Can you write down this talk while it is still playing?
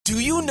Do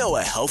you know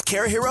a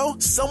healthcare hero?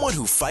 Someone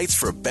who fights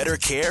for better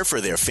care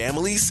for their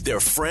families, their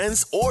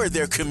friends, or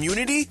their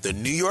community? The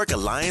New York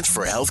Alliance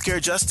for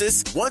Healthcare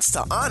Justice wants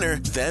to honor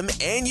them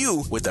and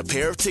you with a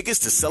pair of tickets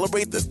to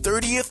celebrate the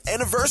 30th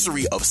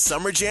anniversary of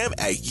Summer Jam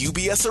at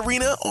UBS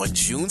Arena on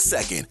June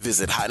 2nd.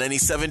 Visit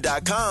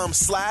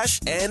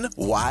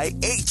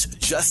hot97.com/NYH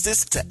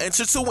Justice to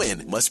enter to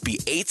win. Must be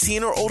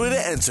 18 or older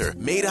to enter.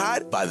 Made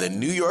hot by the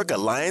New York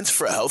Alliance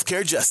for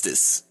Healthcare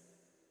Justice.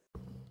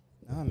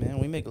 Nah, man,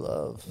 we make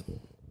love.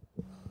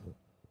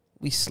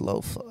 We slow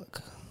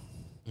fuck.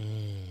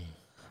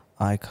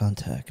 Eye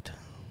contact.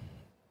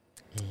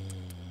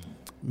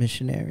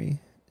 Missionary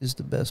is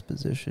the best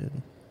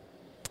position.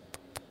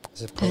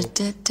 This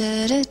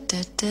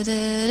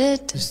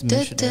is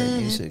missionary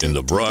music. In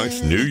the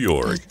Bronx, New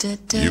York,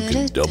 you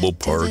can double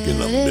park in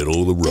the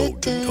middle of the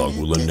road and talk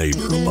with a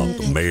neighbor about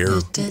the mayor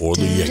or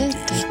the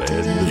Yankees.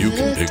 You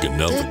can pick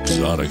enough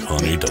exotic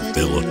honey to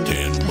fill a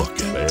tin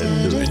bucket.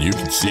 And you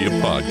can see a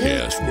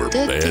podcast where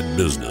bad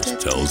business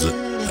tells it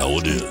how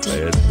it is.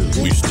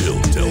 We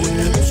still tell it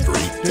in a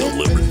straight,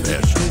 deliberate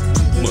fashion,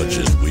 much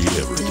as we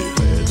ever did.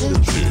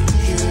 Shush.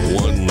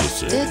 One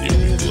listen, and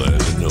you'll be glad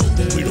to know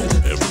we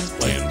don't ever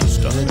plan to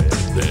stop.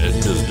 Bad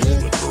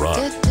Business with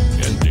Barack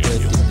and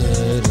Daniel.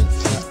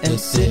 I am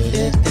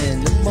sitting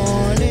in the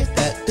morning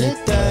at the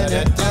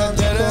diner down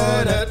the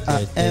corner. I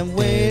am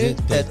waiting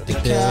at the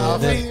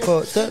counter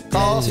for the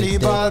coffee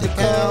by the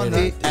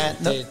counter. At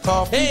the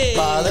coffee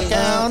by the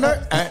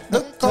counter. At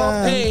the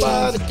coffee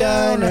by the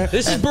counter.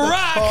 This is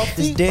Barack.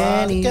 This is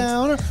Danny.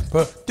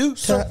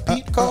 Producer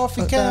Pete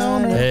Coffee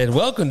Counter. And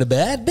welcome to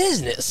Bad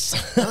Business.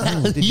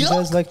 Did you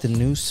guys like the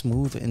new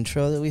smooth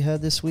intro that we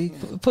had this week?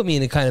 Put me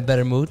in a kind of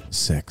better mood.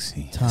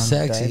 Sexy. Tom's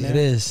Sexy. Diner. It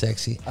is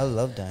sexy. I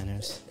love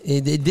diners.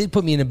 It did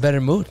put me in a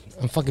better mood.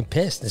 I'm fucking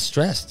pissed and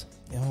stressed.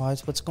 Yo,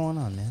 what's going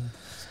on, man?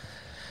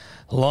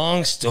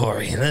 Long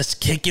story. Let's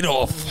kick it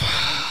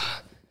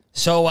off.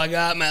 So I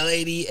got my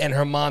lady and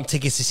her mom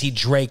tickets to see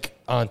Drake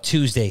on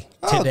Tuesday.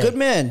 Oh, today. good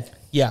man.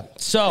 Yeah.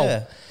 So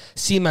Yeah.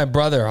 see my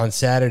brother on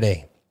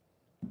Saturday.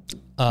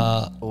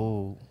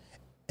 Oh.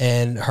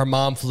 And her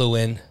mom flew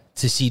in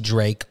to see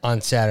Drake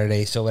on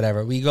Saturday. So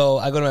whatever. I go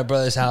to my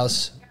brother's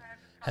house,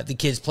 have the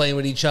kids playing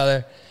with each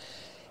other.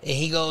 And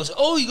he goes,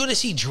 "Oh, you going to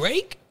see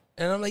Drake?"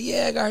 And I'm like,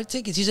 "Yeah, I got her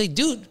tickets." He's like,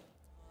 "Dude,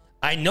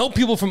 I know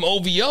people from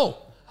OVO.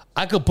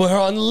 I could put her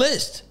on the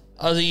list."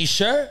 I was like, "You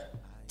sure?"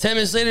 10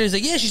 minutes later, he's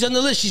like, "Yeah, she's on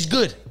the list. She's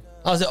good."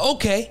 I was like,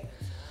 "Okay."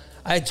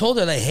 I told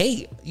her, like,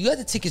 "Hey, you got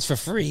the tickets for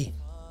free.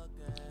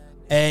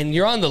 And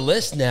you're on the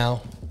list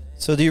now."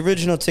 So the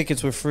original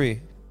tickets were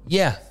free,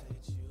 Yeah.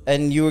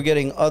 and you were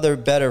getting other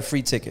better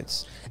free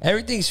tickets.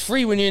 Everything's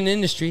free when you're in the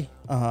industry.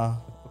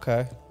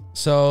 Okay.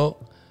 So,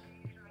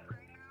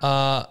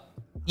 yeah,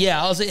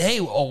 I was like, "Hey,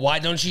 why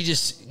don't you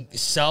just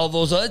sell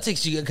those other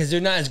tickets you get? Because they're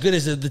not as good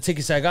as the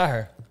tickets I got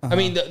her. I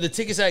mean, the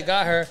tickets I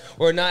got her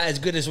were not as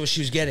good as what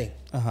she was getting.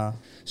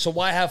 So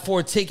why have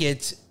 4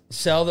 tickets,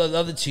 sell the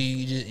other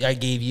 2 I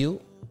gave you,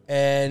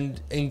 and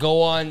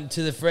go on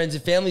to the friends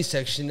and family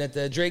section at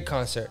the Drake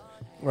concert?"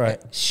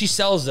 Right. She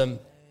sells them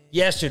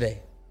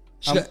yesterday.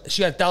 She got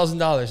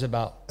 $1,000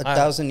 about.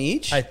 $1,000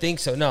 each? I think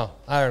so. No,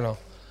 I don't know.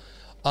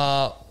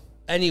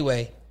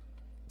 Anyway,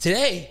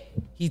 today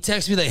he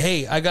texted me like,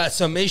 "Hey, I got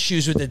some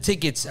issues with the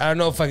tickets. I don't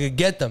know if I could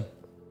get them."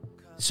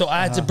 So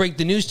I had to break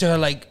the news to her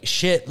like,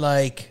 "Shit,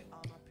 like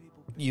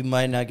You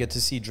might not get to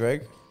see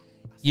Drake.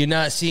 you're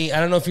not seeing. I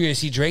don't know if you're gonna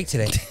see Drake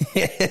today.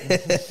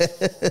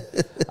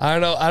 I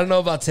don't know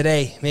about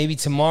today. Maybe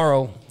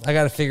tomorrow. I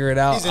got to figure it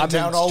out. He's in I've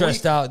town been all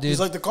stressed week. out, dude. He's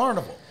like the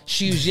carnival.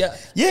 She was yeah,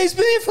 Yeah, he's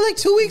been here for like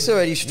 2 weeks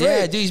already straight.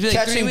 Yeah, dude, he's been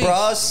like 3 catching weeks.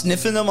 bras,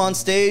 sniffing them on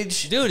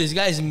stage. dude. This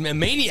guy's a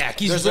maniac.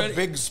 He's There's ready. a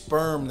big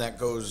sperm that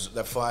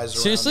flies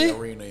around Seriously? the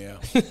arena. Yeah,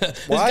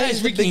 Why guy's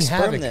is the wreaking big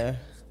sperm havoc. there?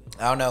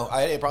 I don't know.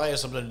 It probably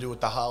has something to do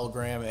with the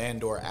hologram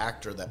and/or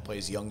actor that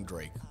plays young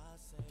Drake.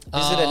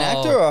 Is it an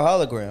actor or a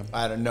hologram?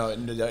 I don't know.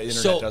 The internet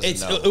So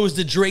doesn't know. it was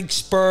the Drake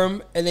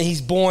sperm, and then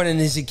he's born and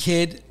he's a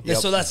kid. Yep.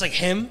 So that's like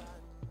him.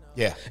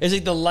 Yeah, It's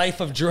like the life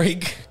of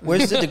Drake.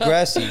 Where's the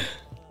Degrassi?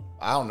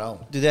 I don't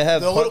know. Do they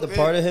have The little the kid-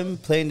 part of him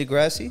playing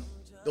Degrassi?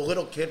 The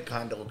little kid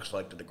kind of looks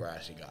like the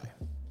Degrassi guy.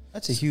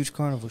 That's a huge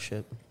carnival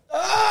ship.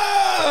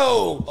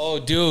 Oh,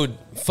 dude,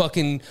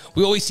 fucking!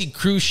 We always see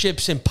cruise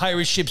ships and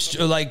pirate ships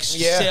like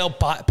Yeah. sail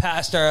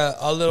past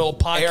our little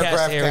podcast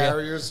Aircraft area.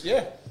 carriers.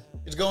 Yeah,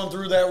 it's going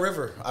through that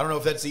river. I don't know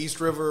if that's the East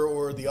River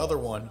or the other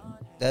one.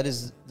 That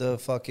is the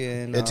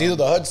fucking... It's either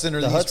the Hudson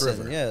or the East Hudson.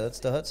 River. Yeah, that's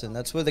the Hudson.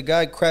 That's where the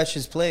guy crashed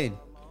his plane.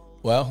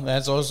 Well,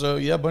 that's also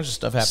a bunch of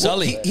stuff happened.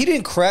 Sully. He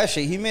didn't crash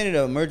it. He made it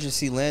an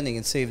emergency landing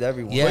and saved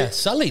everyone. Yeah,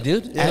 Sully,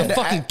 dude, he's And a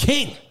fucking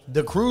king.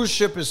 The cruise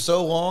ship is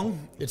so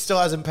long, it still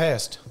hasn't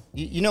passed.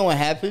 You know what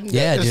happened?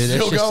 Yeah, It's dude, that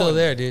still shit's still going.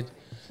 there, dude.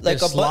 Like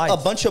There's a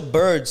slides. bunch of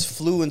birds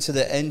flew into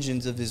the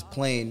engines of his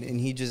plane, and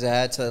he just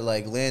had to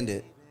like land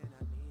it.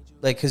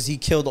 Like, because he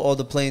killed all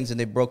the planes and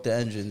they broke the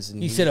engines.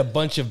 And He said a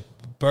bunch of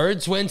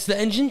birds went into the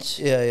engines.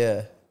 Yeah,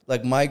 yeah.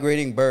 Like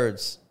migrating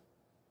birds.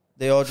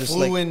 They all just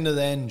Flew like... into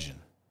the engine.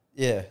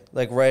 Yeah,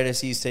 like right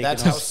as he's taking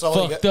That's how off.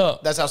 Sully fucked got,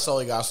 up. That's how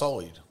Sully got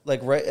sullied. Like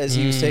right as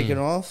he was taking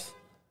off,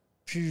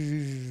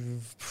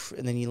 and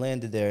then he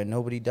landed there and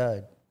nobody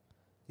died.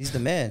 He's the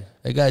man.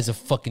 That guy's a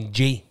fucking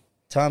G.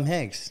 Tom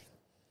Hanks.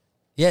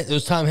 Yeah, it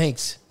was Tom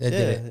Hanks that Yeah,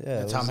 did it.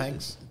 yeah. Tom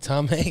Hanks.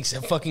 Tom Hanks,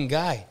 that fucking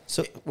guy.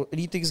 So what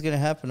do you think is gonna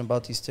happen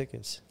about these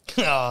tickets?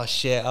 Oh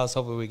shit! I was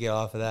hoping we'd get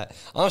off of that.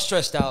 I'm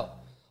stressed out.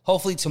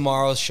 Hopefully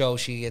tomorrow's show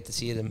she get to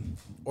see them.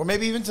 Or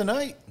maybe even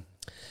tonight.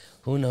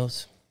 Who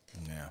knows?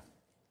 Yeah.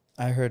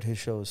 I heard his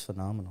show is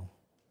phenomenal.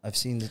 I've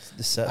seen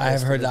the set. I have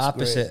list, heard and the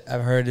it's great. opposite.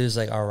 I've heard it was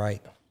like all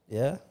right.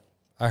 Yeah,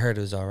 I heard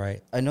it was all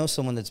right. I know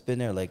someone that's been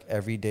there like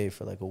every day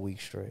for like a week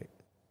straight.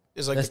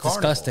 It's like That's the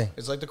carnival. disgusting.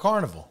 It's like the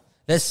carnival.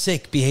 That's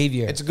sick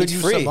behavior. It's a good It's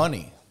use free. of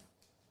money.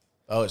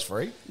 Oh, it's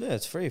free? Yeah,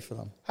 it's free for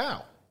them.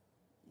 How?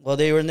 Well,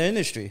 they were in the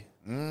industry,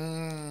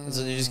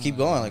 so they just keep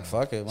going. Like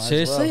fuck it. Might as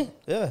Seriously?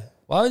 well. Yeah.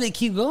 Why would they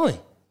keep going?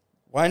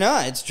 Why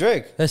not? It's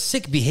Drake. That's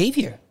sick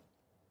behavior.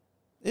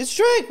 It's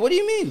Drake. What do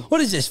you mean? What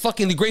is this?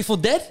 Fucking the Grateful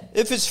Dead?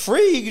 If it's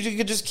free, you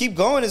could just keep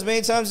going as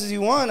many times as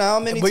you want. How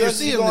many But you're times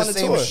do you seeing go the on the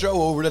same tour?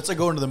 show over. That's like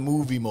going to the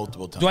movie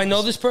multiple times. Do I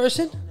know this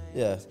person?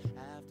 Yeah.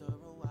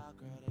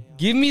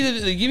 Give me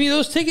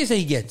those tickets that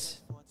he gets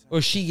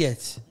or she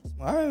gets.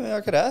 All right,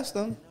 I could ask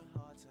them.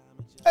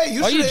 Hey,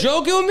 you Are you should-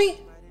 joking with me?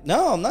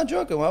 No, I'm not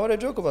joking. Why would I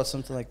joke about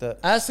something like that?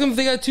 Ask them if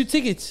they got 2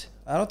 tickets.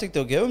 I don't think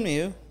they'll give them to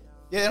you.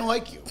 Yeah, they don't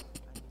like you.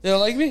 They don't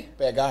like me?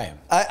 Bad guy.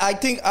 I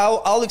think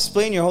I'll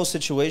explain your whole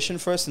situation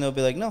first, and they'll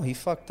be like, "No, he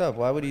fucked up.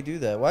 Why would he do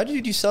that? Why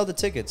did you sell the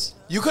tickets?"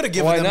 You could have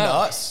given Why them to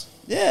not? us.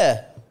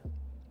 Yeah,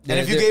 And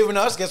if you gave them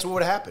to us, guess what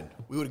would have happened?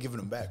 We would have given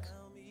them back.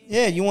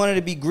 yeah. You wanted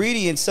to be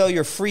greedy and sell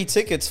your free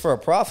tickets for a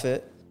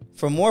profit,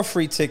 for more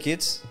free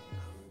tickets.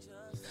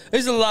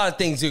 There's a lot of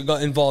things that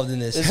got involved in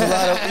this. There's a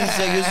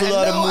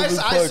lot of No, moving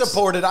I parts.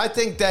 support it. I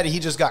think that he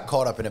just got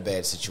caught up in a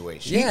bad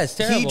situation. Yeah, it's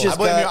terrible. just-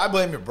 I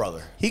blame your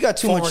brother. He got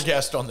too Former much.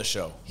 guest on the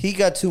show. He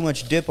got too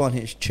much dip on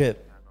his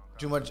chip.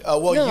 Too much.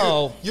 Well,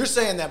 No. you're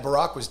saying that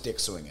Barack was dick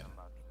swinging.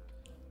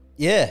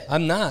 Yeah.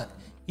 I'm not.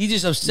 He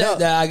just upset No.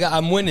 that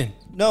I'm winning.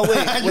 No,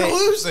 wait. You're wait.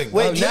 losing.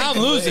 Wait, Oh, now I'm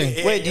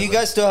losing. Wait, do you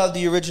guys still have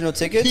the original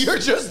tickets? You're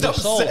just They're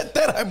sold. upset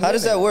that I'm. How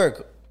does that winning.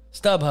 work?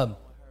 StubHub,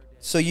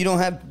 So you don't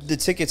have the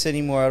tickets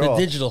anymore at the all.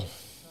 digital.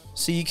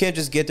 So you can't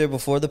just get there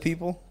before the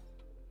people?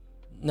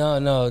 No,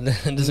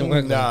 it doesn't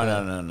work. No, like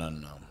that.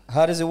 no.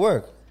 How does it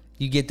work?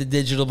 You get the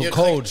digital You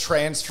code. like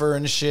transfer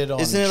and shit on.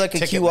 Isn't it like a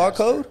QR Ticketmaster.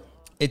 code?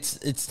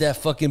 It's that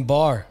fucking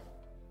bar.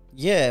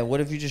 Yeah,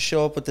 what if you just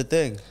show up with the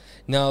thing?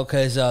 No,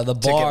 because the bar.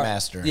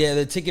 Ticketmaster. Yeah,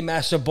 the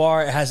Ticketmaster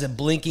bar has a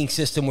blinking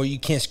system where you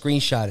can't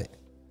screenshot it.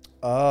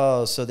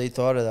 Oh, so they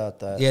thought about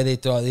that. Yeah, they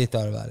thought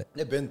about it.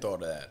 They've been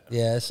thought of that.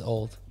 Yeah, it's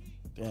old.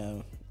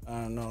 Yeah, I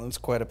don't know. It's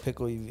quite a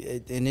pickle.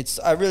 And it's.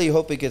 I really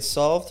hope it gets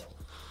solved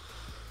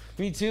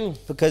Me too.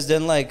 because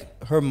then,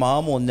 like, her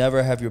mom will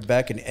never have your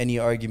back in any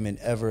argument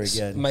ever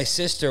again. My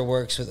sister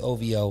works with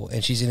OVO,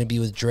 and she's gonna be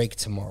with Drake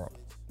tomorrow.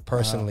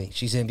 Personally, Uh-huh.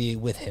 she's gonna be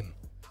with him.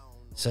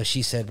 So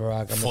she said,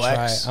 "Barack,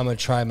 Flex. I'm gonna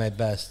try my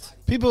best."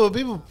 People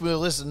will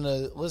listen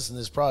to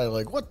this probably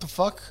like, what the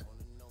fuck?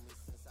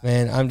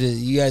 Man,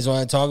 you guys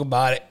want to talk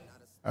about it?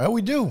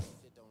 We do.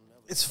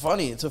 It's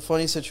funny. It's a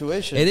funny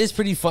situation. It is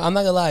pretty fun. I'm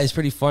not gonna lie, it's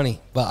pretty funny.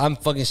 But I'm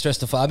fucking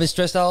stressed. I've been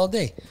stressed out all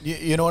day.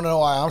 You don't know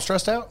why I'm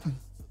stressed out?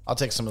 I'll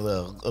take some of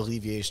the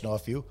alleviation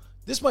off you.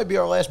 This might be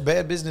our last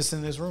bad business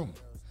in this room.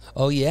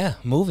 Oh yeah,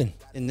 moving.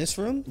 In this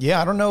room?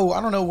 Yeah, I don't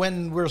know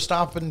when we're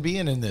stopping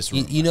being in this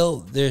room. You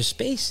know, there's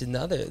space in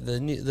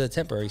the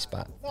temporary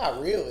spot. Not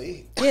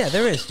really. Yeah,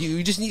 there is.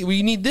 You just need.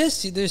 We need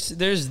this.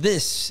 There's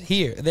this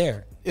here,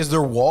 there. Is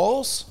there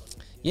walls?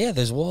 Yeah,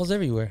 there's walls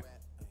everywhere.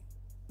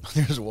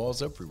 There's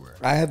walls everywhere.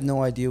 I have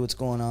no idea what's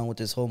going on with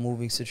this whole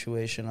moving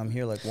situation. I'm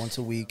here like once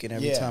a week, and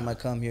every Yeah. time I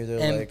come here, they're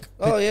And- like,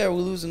 "Oh yeah,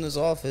 we're losing this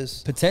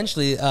office."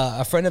 Potentially,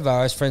 a friend of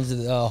ours,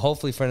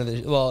 hopefully friend of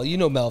the. Well, you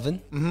know Melvin.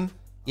 Mm-hmm.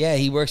 Yeah,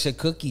 he works at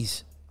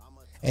Cookies,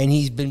 and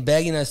he's been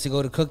begging us to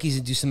go to Cookies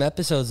and do some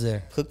episodes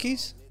there.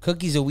 Cookies?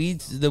 Cookies, the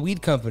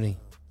weed company.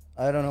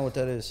 I don't know what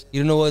that is. You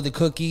don't know what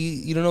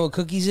You don't know what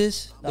Cookies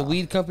is? The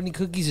weed company.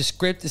 Cookies, a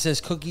script. It says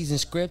Cookies and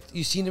script.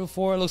 You seen it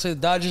before? It looks like the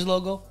Dodgers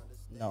logo.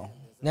 No,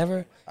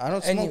 Never. I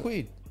don't And smoke you-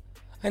 weed.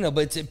 I know,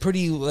 but it's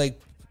pretty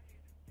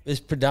it's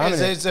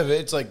predominant.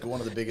 It's like one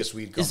of the biggest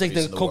weed companies It's like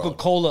the in the world.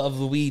 Coca-Cola of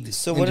the weed.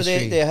 So what do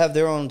industry. they have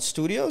their own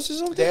studios or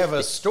something? They have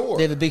a store.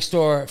 They have a big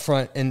store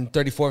front in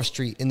 34th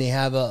Street, and they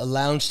have a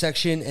lounge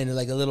section and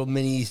like a little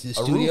mini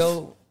studio.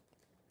 roof.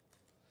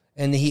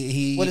 And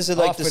he What is it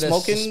like the offered us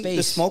smoking the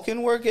space.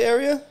 smoking work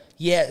area?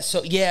 Yeah.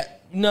 So yeah,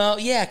 no,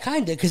 yeah,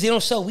 kind of, because they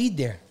don't sell weed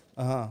there.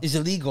 Uh-huh. It's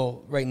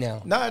illegal right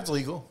now No, it's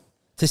legal.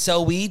 to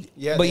sell weed.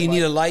 Yeah, but they you need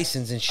might- a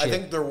license and shit. I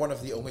think they're one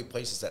of the only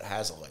places that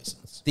has a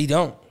license. They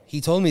don't. He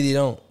told me they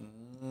don't.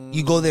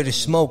 You go there to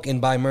smoke and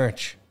buy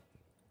merch.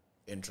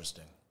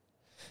 Interesting.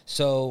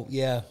 So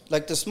yeah,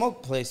 Like the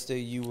smoke place that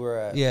you were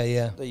at.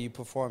 yeah. That you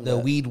performed The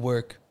at. weed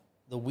work.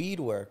 The weed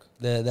work.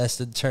 That's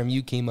the term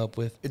you came up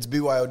with. It's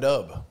BYO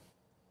Dub.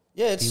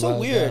 Yeah, it's Be so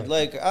wild weird. out.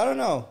 Like, I don't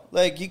know.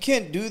 Like, you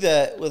can't do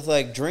that with,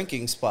 like,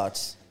 drinking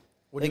spots.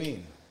 What do you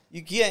mean?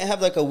 You can't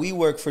have like a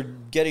WeWork for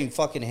getting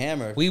fucking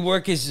hammered.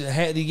 WeWork is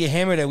you get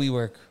hammered at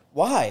WeWork.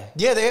 Why?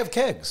 Yeah, they have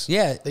kegs.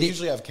 Yeah, They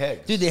usually have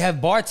kegs. Dude, they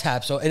have bar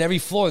taps. So at every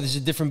floor, there's a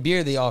different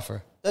beer they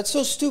offer. That's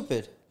so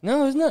stupid.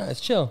 No, it's not.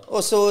 It's chill.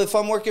 Oh, so if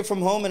I'm working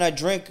from home and I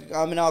drink,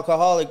 I'm an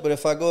alcoholic. But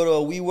if I go to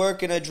a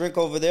WeWork and I drink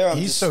over there,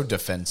 He's so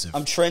defensive.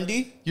 I'm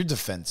trendy. You're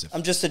defensive.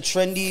 I'm just a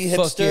trendy Fuck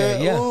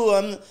hipster. yeah.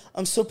 Ooh,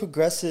 I'm so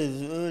progressive.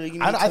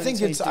 I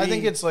think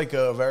it's like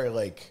a very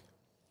like,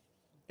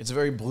 it's a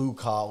very blue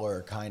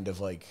collar kind of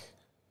like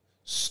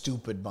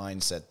stupid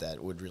mindset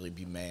that would really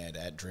be mad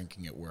at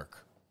drinking at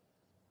work.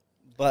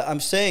 But I'm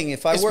saying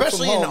if I work from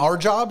Especially home, in our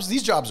jobs,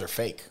 these jobs are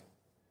fake.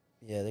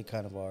 yeah, they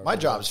kind of are. My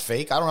job's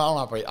fake. I don't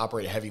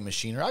operate heavy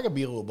machinery. I could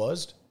be a little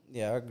buzzed.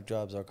 Yeah, our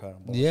jobs are kind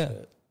of bullshit. Yeah.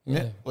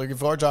 Yeah. Like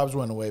if our jobs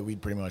went away,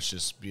 we'd pretty much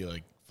just be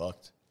like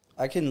fucked.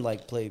 I can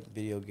like play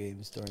video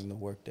games during the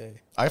workday.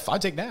 I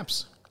take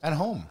naps at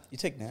home. You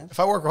take naps? If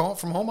I work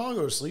from home, I'll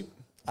go to sleep.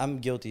 I'm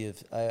guilty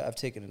of. I've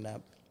taken a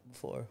nap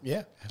before.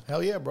 Yeah.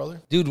 Hell yeah,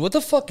 brother. Dude, what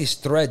the fuck is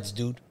Threads,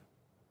 dude?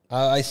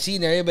 I see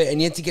it everybody, and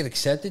you have to get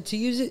accepted to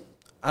use it?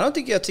 I don't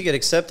think you have to get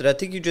accepted. I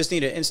think you just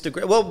need an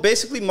Instagram. Well,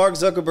 basically, Mark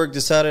Zuckerberg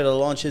decided to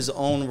launch his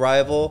own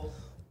rival,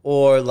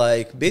 or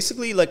like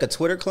basically like a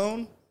Twitter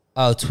clone.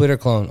 Oh, Twitter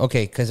clone.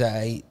 Okay, because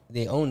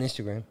they own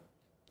Instagram.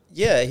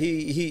 Yeah,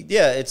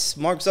 it's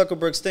Mark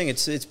Zuckerberg's thing.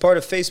 It's part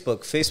of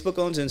Facebook. Facebook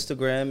owns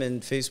Instagram,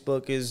 and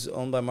Facebook is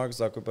owned by Mark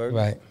Zuckerberg.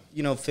 Right.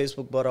 You know,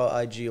 Facebook bought out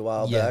IG a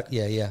while back.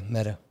 Yeah,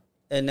 Meta.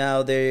 And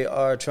now they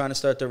are trying to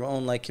start their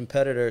own like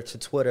competitor to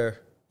Twitter,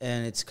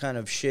 and it's kind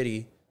of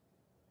shitty.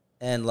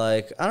 And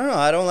like, I don't know,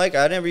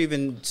 I never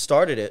even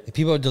started it.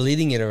 People are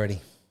deleting it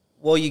already.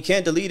 Well, you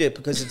can't delete it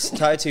because it's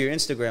tied to your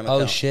Instagram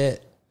account. Oh,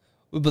 shit.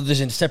 But there's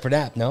a separate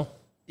app, no?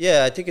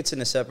 Yeah, I think it's in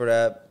a separate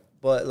app.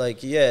 But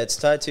like, yeah, it's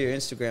tied to your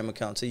Instagram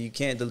account, so you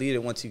can't delete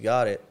it once you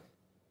got it.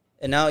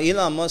 And now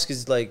Elon Musk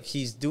is like,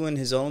 he's doing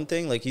his own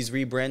thing. Like, he's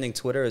rebranding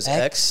Twitter as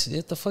X.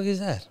 What the fuck is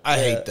that? I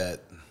hate that.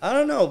 I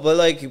don't know, but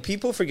like,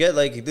 people forget,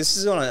 like, this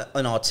is on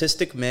an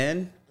autistic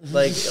man.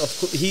 Like,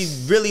 he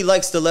really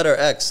likes the letter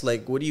X.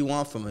 Like, what do you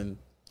want from him?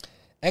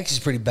 X is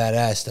pretty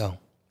badass, though.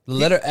 The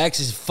letter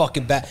X is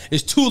fucking bad.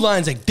 There's two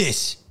lines like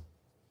this.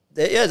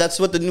 Yeah, that's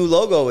what the new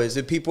logo is.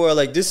 If people are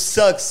like, this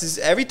sucks.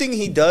 Everything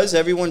he does,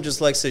 everyone just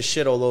likes to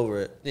shit all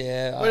over it.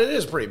 Yeah. But it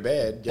is pretty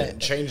bad. Yeah,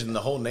 changing the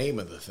whole name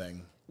of the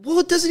thing. Well,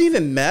 it doesn't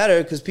even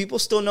matter because people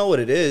still know what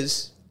it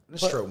is.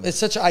 It's true. It's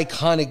such an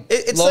iconic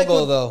It's logo,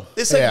 like though.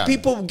 It's like Yeah.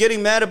 people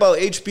getting mad about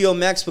HBO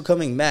Max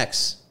becoming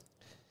Max.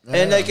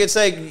 And like, it's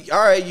like, all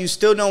right, you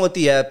still know what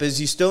the app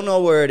is. You still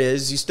know where it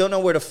is. You still know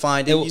where to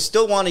find it. You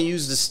still want to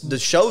use the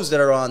shows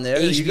that are on there.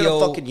 You're going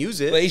to fucking use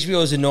it. But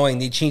HBO is annoying.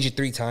 They changed it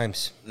 3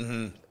 times.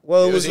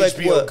 Well, It was like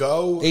HBO what?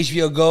 Go.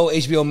 HBO Go,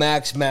 HBO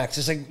Max.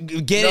 It's like,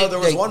 get it. No, there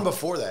was like, one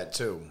before that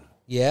too.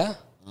 Yeah?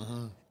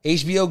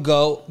 HBO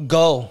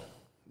Go.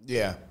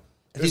 Yeah,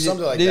 there's Did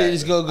something like did that. it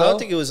just go? I don't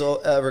think it was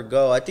ever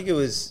Go. I think it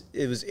was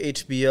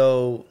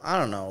HBO. I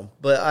don't know,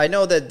 but I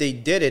know that they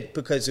did it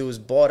because it was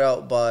bought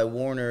out by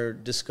Warner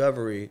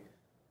Discovery,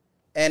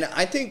 and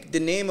I think the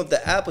name of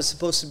the app was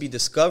supposed to be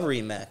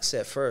Discovery Max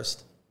at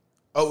first.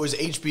 Oh, it was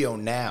HBO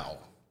Now.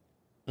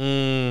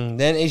 Then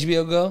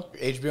HBO Go?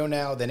 HBO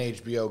Now, then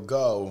HBO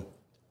Go,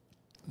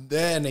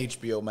 then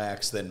HBO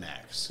Max, then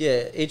Max.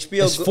 Yeah, HBO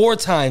That's Go. 4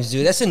 times,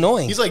 dude. That's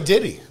annoying. He's like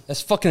Diddy.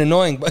 That's fucking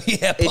annoying. But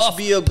yeah, Puff,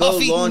 HBO Go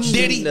Puffy, launched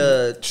Diddy, in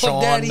the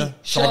Puff Daddy, Sean I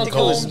Sean think it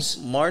was Combs.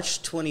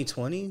 March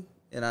 2020,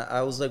 and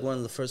I was like one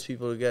of the first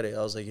people to get it.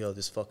 I was like, yo,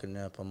 this fucking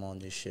app, I'm on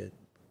this shit.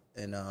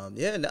 And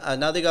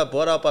now they got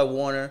bought out by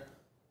Warner.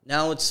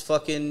 Now it's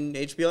fucking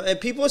HBO, and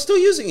people are still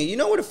using it. You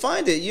know where to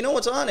find it. You know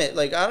what's on it.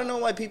 Like, I don't know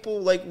why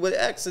people like with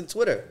X and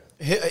Twitter.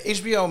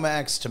 HBO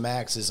Max to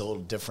Max is a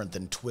little different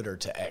than Twitter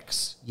to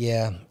X.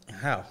 Yeah.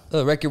 How?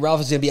 Wreck-It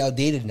Ralph is going to be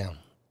outdated now.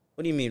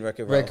 What do you mean,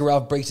 Wreck-It Ralph? Wreck-It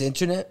Ralph breaks the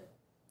internet.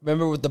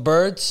 Remember with the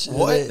birds?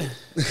 What?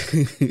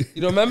 You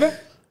don't remember?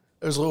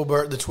 There's a little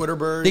bird, the Twitter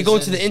bird. They go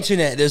into the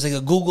internet. There's like a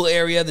Google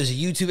area. There's a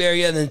YouTube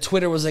area. And then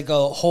Twitter was like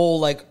a whole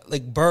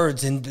like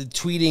birds and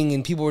tweeting.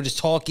 And people were just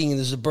talking. And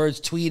there's the birds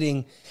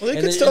tweeting. Well, they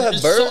and could still have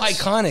it's birds. so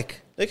iconic.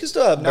 They can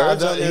still have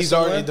birds on there he's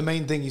somewhere. already the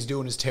main thing he's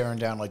doing is tearing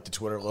down like the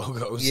Twitter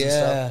logos. And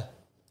Yeah. stuff.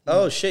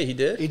 Oh shit, he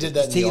did. He did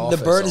that. In The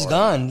office bird is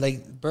already. gone.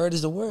 Like, bird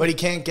is the word. But he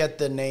can't get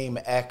the name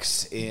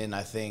X in,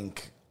 I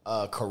think,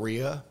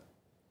 Korea.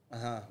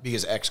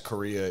 Because X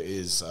Korea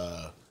is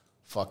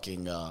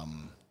fucking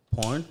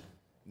Porn.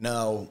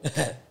 no,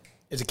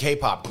 it's a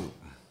K-pop group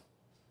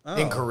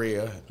in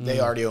Korea. They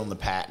already own the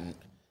patent,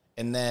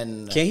 and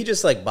then Can't he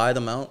just like buy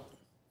them out?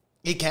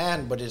 he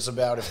can. But it's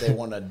about if they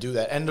want to do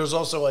that. And there's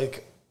also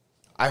like,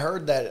 I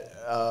heard that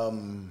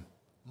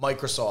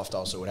Microsoft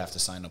also would have to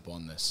sign up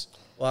on this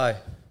Why?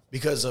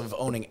 because of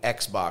owning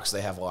Xbox.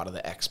 They have a lot of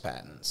the X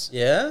patents.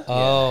 Yeah.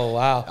 Oh,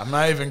 wow. I'm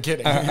not even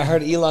kidding. I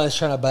heard Elon is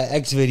trying to buy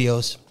X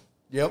videos.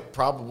 Yep,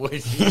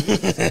 probably.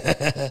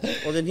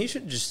 Well, then he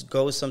should just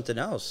go with something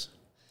else.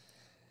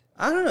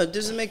 I don't know. It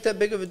doesn't make that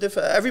big of a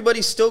difference.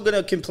 Everybody's still going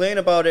to complain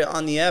about it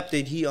on the app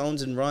that he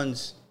owns and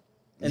runs.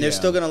 And they're Yeah.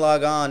 still going to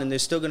log on and they're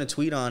still going to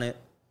tweet on it.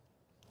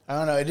 I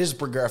don't know. It is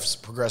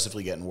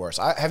progressively getting worse.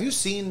 Have you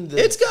seen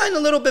the... It's gotten a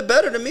little bit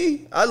better to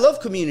me. I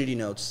love community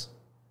notes.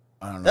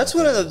 I don't know. That's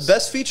one of the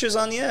best features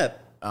on the app.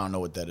 I don't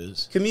know what that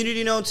is.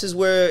 Community notes is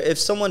where if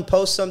someone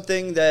posts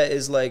something that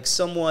is like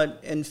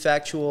somewhat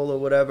infactual or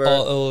whatever,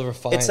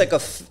 it's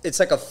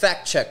like a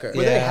fact checker.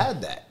 Well, they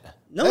had that.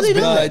 No, they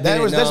didn't.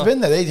 That's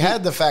been there. They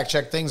had the fact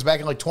check things back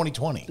in like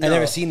 2020. I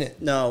never seen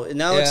it. No,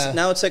 now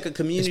it's like a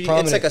community.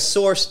 It's like a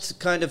sourced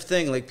kind of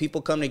thing. Like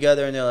people come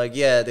together and they're like,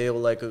 they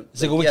will like.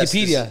 It's like a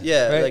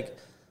Wikipedia. Right? Like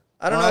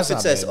I don't know if it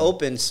says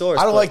open source.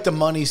 I don't like the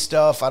money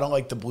stuff. I don't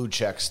like the blue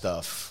check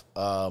stuff.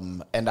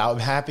 And I'm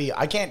happy.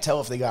 I can't tell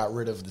if they got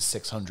rid of the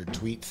 600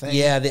 tweet thing.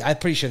 Yeah, I'm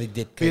pretty sure they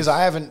did. Because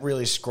I haven't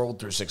really scrolled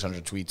through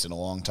 600 tweets in a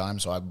long time,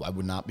 so I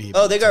would not be able to.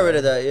 Oh, they got rid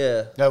of that,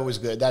 yeah. That was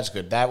good. That's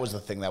good. That was the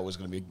thing that was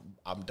going to be,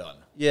 I'm done.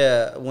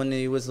 Yeah, when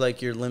it was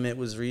like your limit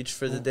was reached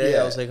for the day,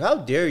 I was like, how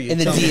dare you? In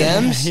the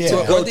DMs?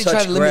 To go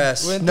touch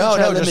grass. No,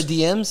 limit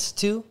DMs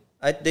too?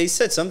 They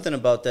said something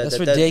about that. That's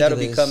ridiculous. That'll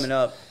be coming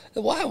up.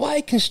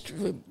 Why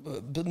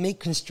make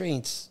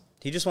constraints?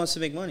 He just wants to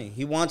make money.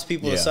 He wants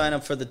people to sign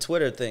up for the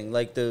Twitter thing.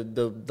 Like the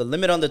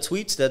limit on the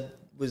tweets, that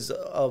was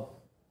a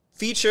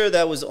feature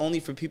that was only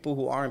for people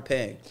who aren't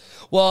paying.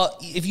 Well,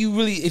 if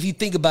you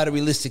think about it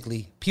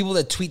realistically, people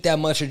that tweet that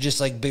much are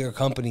just like bigger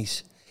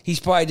companies. He's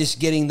probably just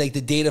getting like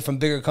the data from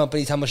bigger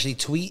companies, how much they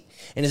tweet.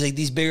 And it's like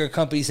these bigger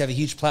companies have a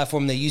huge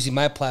platform. They're using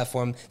my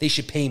platform. They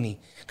should pay me.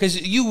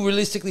 Because you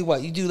realistically,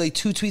 you do like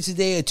 2 tweets a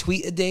day, a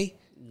tweet a day?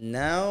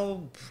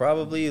 Now,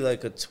 probably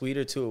like a tweet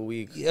or two a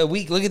week. A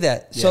week, look at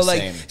that.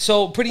 Yeah,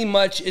 so pretty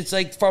much it's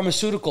like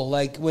pharmaceutical.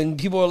 Like when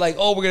people are like,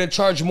 oh, we're going to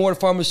charge more to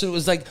pharmaceutical.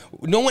 It's like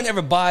no one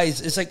ever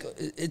buys. It's like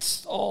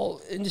it's all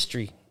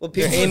industry. Well,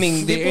 people are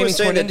saying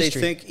that they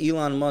think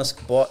Elon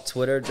Musk bought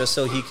Twitter just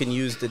so he can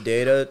use the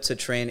data to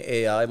train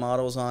AI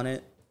models on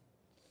it.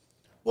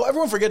 Well,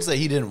 everyone forgets that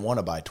he didn't want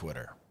to buy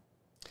Twitter.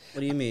 What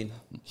do you mean?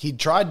 He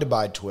tried to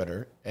buy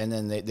Twitter, and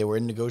then they were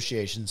in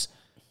negotiations.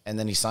 And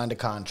then he signed a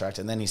contract,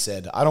 and then he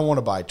said, I don't want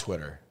to buy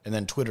Twitter. And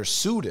then Twitter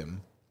sued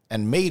him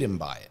and made him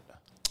buy it.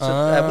 So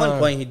at one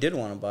point, he did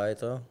want to buy it,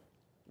 though.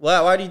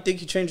 Why do you think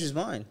he changed his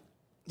mind?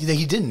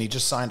 He didn't. He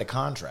just signed a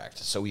contract,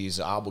 so he's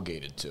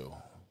obligated to.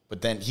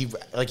 But then he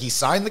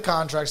signed the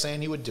contract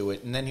saying he would do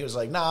it, and then he was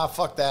like, nah,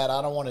 fuck that.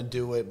 I don't want to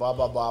do it, blah,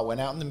 blah, blah. Went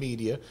out in the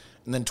media,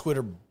 and then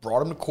Twitter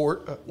brought him to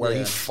court where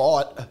he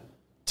fought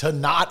to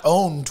not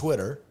own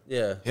Twitter.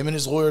 Yeah. Him and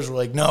his lawyers were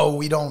like, no,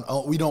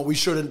 we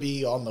shouldn't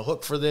be on the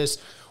hook for this.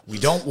 We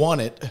don't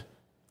want it.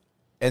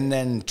 And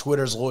then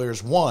Twitter's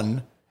lawyers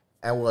won,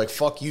 and we're like,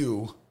 fuck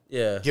you.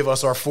 Yeah. Give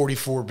us our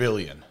 $44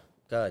 billion.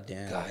 God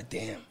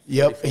damn.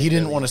 Yep. He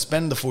didn't want to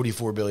spend the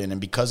 $44 billion,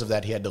 and because of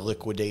that, he had to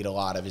liquidate a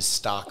lot of his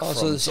stock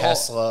from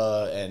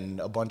Tesla and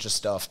a bunch of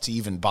stuff to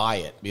even buy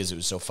it because it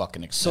was so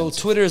fucking expensive.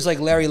 So Twitter is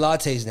like Larry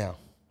Lattes now.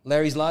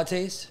 Larry's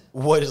Lattes?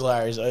 What is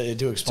Larry's?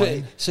 Do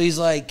explain. So he's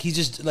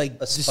just like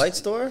a spite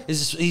store.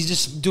 He's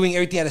just doing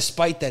everything out of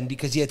spite then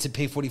because he had to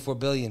pay $44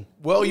 billion.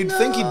 Well, you'd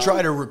think he'd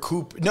try to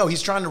recoup. No,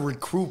 he's trying to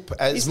recoup as much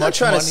money. He's not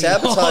trying to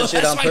sabotage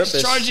it on purpose.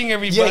 He's charging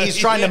everybody. Yeah, he's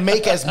trying to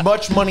make as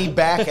much money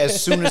back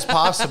as soon as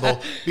possible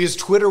because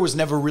Twitter was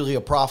never really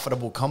a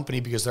profitable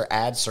company because their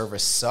ad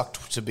service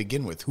sucked to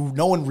begin with.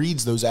 No one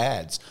reads those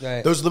ads.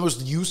 Right. Those are the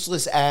most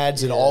useless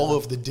ads in all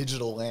of the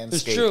digital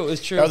landscape.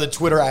 It's true. Are the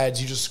Twitter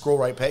ads? You just scroll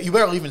right past. You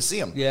barely even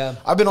see them. Yeah.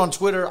 I've been on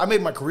Twitter. I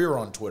made my career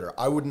on Twitter.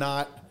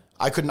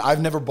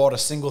 I've never bought a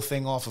single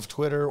thing off of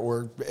Twitter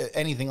or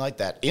anything like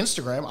that.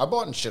 Instagram, I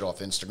bought shit off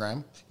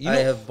Instagram. I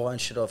have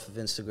bought shit off of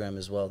Instagram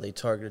as well. They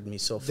targeted me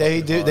so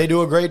They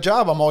do a great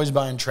job. I'm always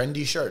buying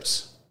trendy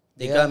shirts.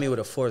 They got me with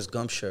a Forrest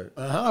Gump shirt.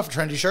 For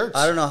trendy shirts.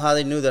 I don't know how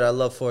they knew that I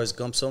love Forrest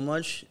Gump so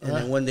much. And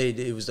then one day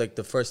it was like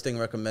the first thing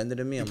recommended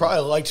to me. You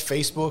probably liked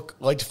Forrest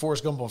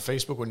Gump on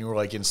Facebook when you were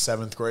like in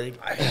 7th grade.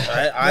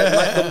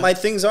 My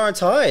things aren't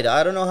tied.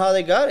 I don't know how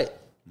they got it.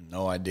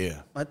 No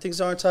idea. My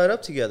things aren't tied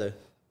up together.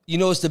 You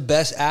know what's the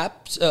best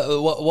apps?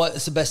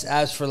 What's the best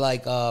apps for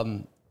like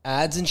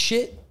ads and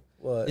shit?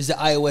 What? Is the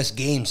iOS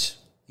games.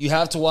 You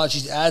have to watch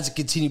these ads and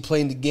continue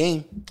playing the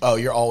game. Oh,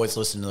 you're always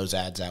listening to those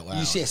ads out loud.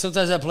 You see,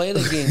 sometimes I play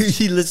the game.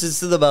 He listens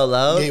to them out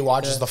loud? Yeah, he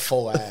watches the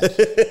full ad.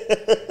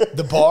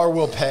 The bar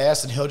will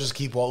pass, and he'll just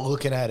keep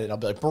looking at it. I'll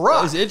be like,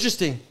 Barack. It's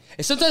interesting.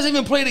 And sometimes I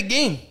even play the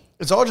game.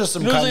 It's all just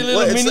some kind of...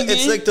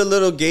 It's like the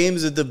little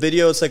games of the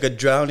video. It's like a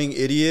drowning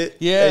idiot.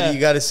 Yeah. And you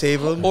got to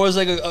save him. Or it's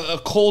like a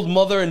cold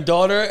mother and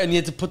daughter, and you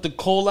have to put the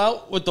coal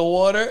out with the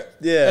water.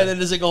 Yeah. And then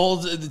there's like a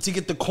whole... to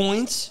get the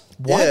coins.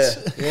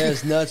 What? Yeah,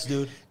 it's nuts,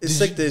 dude.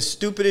 It's like the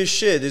stupidest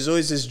shit. There's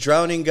always this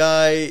drowning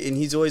guy, and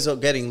he's always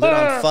getting lit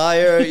on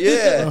fire.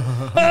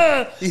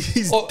 Yeah.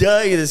 He's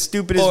dying in the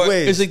stupidest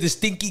ways. It's like the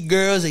stinky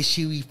girls, like,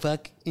 should we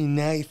fuck? And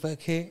now you fuck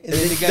her? And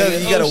then the guy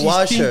goes, you gotta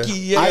wash her.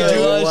 Yeah, I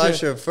do wash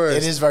her first.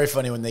 It is very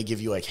funny when they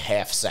give you like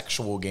half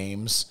sexual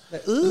games.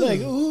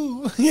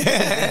 Ooh.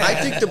 Yeah. I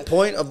think the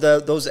point of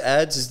those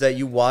ads is that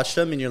you watch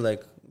them and you're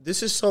like,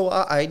 this is so...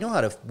 I know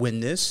how to win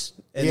this.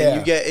 And then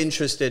you get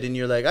interested and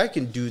you're like, I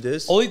can do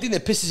this. Only thing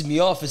that pisses me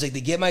off is like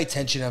they get my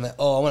attention. I'm like,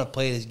 oh, I want to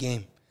play this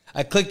game.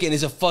 I click it and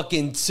it's a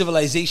fucking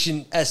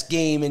Civilization-esque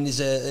game and it's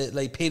a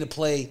like pay to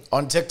play.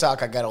 On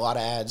TikTok, I got a lot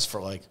of ads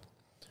for like,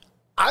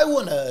 I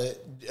want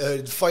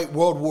to fight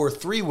World War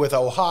III with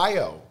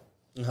Ohio.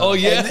 Oh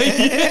yeah,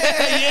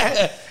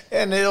 yeah.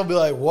 And it'll be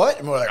like, what?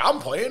 And we're like, I'm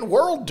playing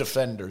World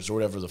Defenders or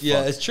whatever the fuck.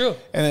 Yeah, it's true.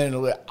 And then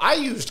it'll be like, I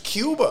used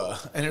Cuba.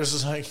 And it was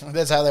just like,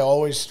 that's how they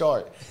always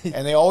start.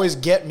 And they always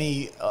get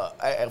me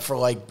for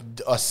like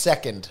a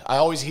second. I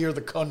always hear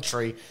the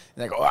country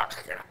and they go,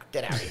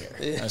 get out of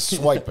here. And I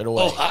swipe it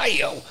away.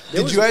 Ohio.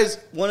 Did you guys?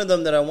 One of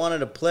them that I wanted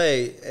to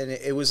play, and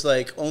it was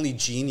like only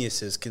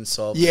geniuses can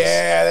solve this.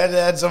 Yeah,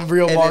 that's some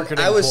real And marketing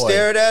then I was ploy.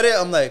 staring at it.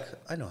 I'm like,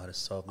 I know how to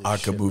solve this. I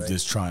shit, could move right?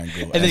 this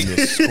triangle and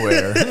this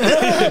square.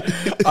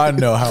 I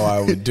know how I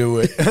would do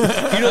it. You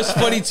know what's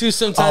funny too?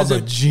 Sometimes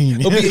I'm a genius.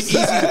 it'll be easy.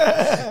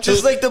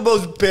 Just like the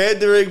most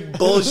pandering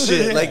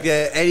bullshit. Like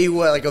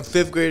anyone, like a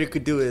fifth grader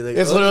could do it. Like,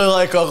 It's literally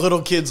like a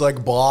little kid's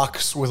like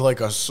blocks with like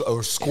a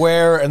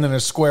square and then a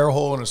square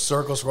hole and a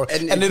circle square,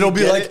 And and if it'll you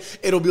be get like it-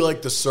 it'll be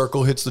like the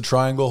circle hits the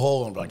triangle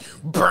hole and be like,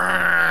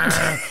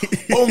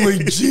 "Brrr, only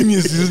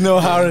geniuses know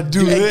how to do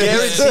and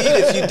this.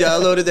 guaranteed, if you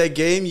downloaded that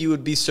game, you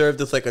would be served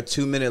with like a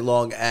 2-minute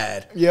long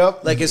ad.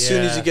 Yep. Like as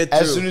soon as you get through,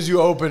 As soon as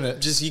you open it,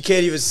 just you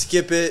can't even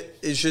skip it.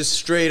 It's just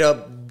straight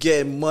up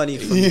getting money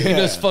from you. You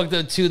know what's fucked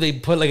up too? They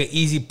put like an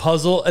easy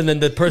puzzle, and then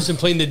the person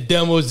playing the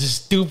demo is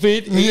just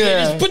stupid.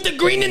 Yeah. Just put the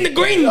green in the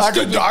green. I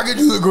could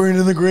do the green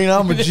and the green.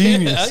 I'm a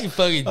genius. I can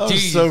fucking I'm do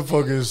so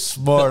fucking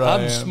smart.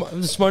 I am.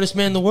 I'm the smartest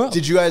man in the world.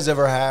 Did you guys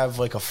ever have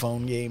like a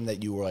phone game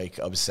that you were like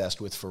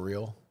obsessed with for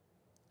real?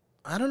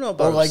 I don't know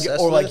about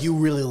Or like you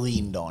really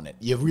leaned on it.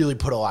 You really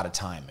put a lot of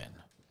time in.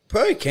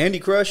 probably Candy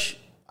Crush.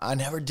 I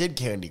never did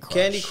Candy Crush.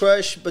 Candy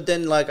Crush, but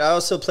then like I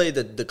also played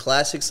the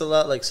classics a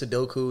lot, like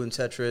Sudoku and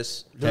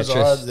Tetris. There's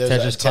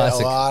Tetris a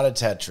classic. lot of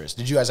Tetris.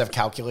 Did you guys have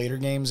calculator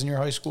games in your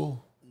high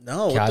school?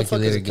 No, what the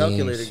fuck is a Calculator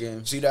calculator games.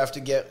 game? So you'd have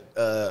to get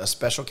a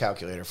special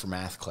calculator for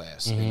math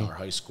class in our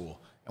high school,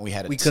 and we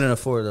had We couldn't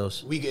afford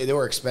those. They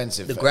were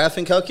expensive. The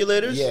graphing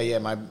calculators? Yeah.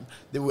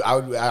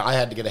 I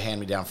had to get a hand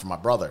me down from my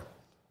brother,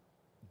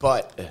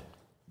 but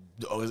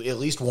at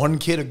least one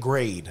kid a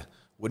grade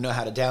would know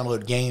how to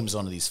download games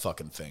onto these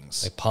fucking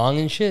things. Like Pong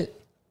and shit.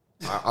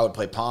 I would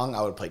play Pong.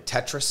 I would play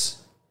Tetris,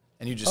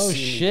 and you just Oh,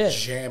 see shit. me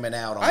jamming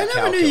out on. I the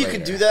never knew you could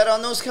calculator. do that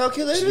on those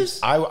calculators.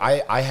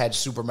 I had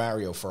Super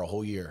Mario for a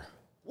whole year.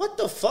 What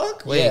the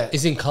fuck? Wait, Yeah.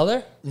 is it in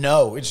color?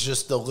 No, it's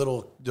just the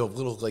little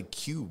like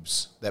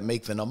cubes that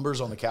make the numbers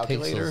on the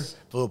calculator. Pixels.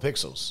 The little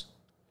pixels.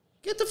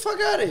 Get the fuck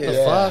out of here.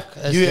 Fuck.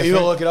 That's You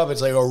different. look it up.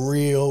 It's like a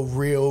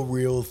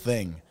real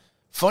thing.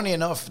 Funny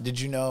enough, did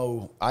you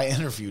know I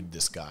interviewed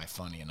this guy?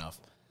 Funny enough,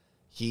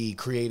 he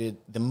created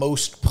the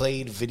most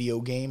played video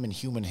game in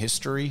human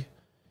history.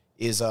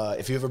 Is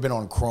if you've ever been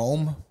on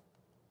Chrome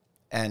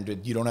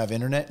and you don't have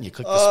internet and you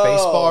click the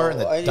space bar and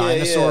the yeah,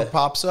 dinosaur yeah.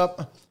 pops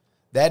up.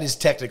 That is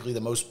technically the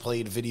most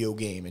played video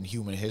game in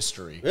human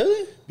history.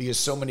 Really? Because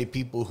so many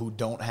people who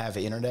don't have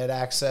internet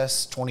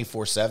access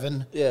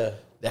 24/7. Yeah.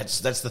 That's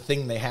the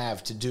thing they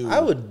have to do. I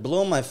would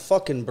blow my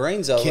fucking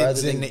brains out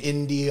Kids rather in than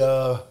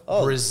India,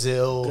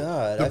 Brazil,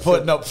 God, they're I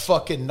putting feel- up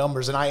fucking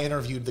numbers. And I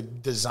interviewed the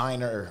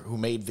designer who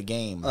made the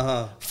game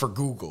for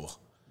Google.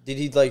 Did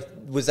he like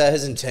was that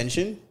his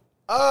intention?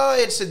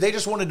 They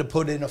just wanted to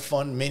put in a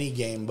fun mini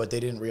game, but they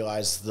didn't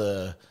realize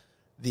the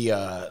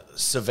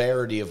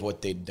severity of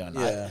what they'd done.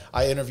 Yeah.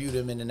 I interviewed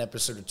him in an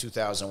episode of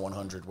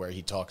 2100 where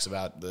he talks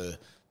about the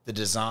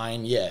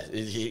design. Yeah,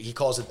 he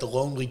calls it the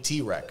lonely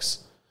T-Rex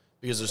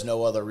because there's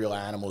no other real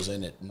animals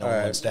in it. No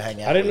one wants to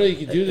hang out. I didn't know with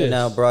you could do this. And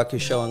now Brock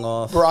is showing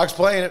off. Brock's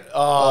playing it. he's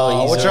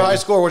What's your already- high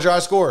score? What's your high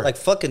score? Like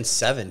fucking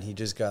 7 he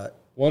just got.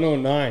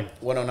 109.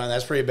 109.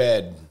 That's pretty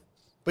bad.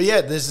 But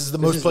yeah, this is the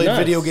most is played nuts.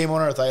 video game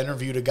on earth. I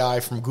interviewed a guy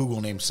from Google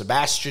named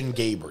Sebastian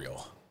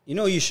Gabriel. You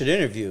know who you should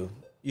interview?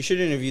 You should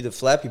interview the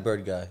Flappy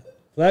Bird guy.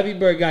 Flappy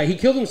Bird guy. He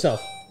killed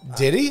himself.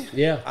 Did he?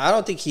 Yeah. I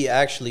don't think he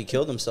actually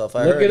killed himself.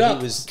 I Look heard it up.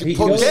 he was He Get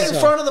killed in himself.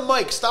 front of the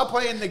mic. Stop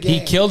playing the game.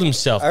 He killed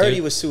himself. I heard dude.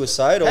 he was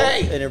suicidal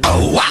Hey! and it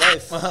ruined his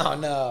life. Oh,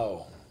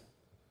 no.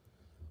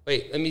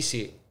 Wait, let me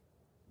see.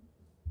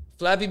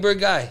 Flappy Bird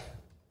guy.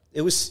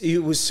 He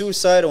was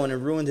suicidal and it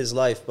ruined his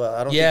life, but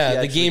I don't think Yeah, he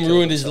the actually game killed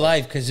ruined his himself.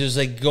 life because it was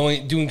like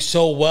doing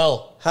so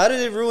well. How did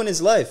it ruin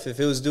his life if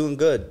it was doing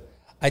good?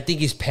 I think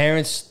his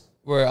parents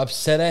were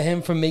upset at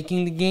him for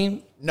making the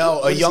game. No,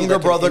 a What is he, younger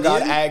like an brother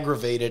got Indian?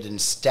 aggravated and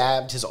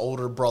stabbed his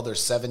older brother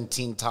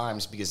 17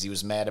 times because he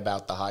was mad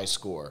about the high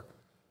score.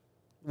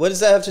 What does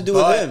that have to do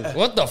with But- him?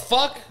 What the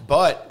fuck?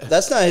 But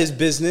That's not his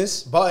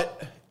business.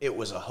 it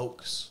was a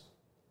hoax.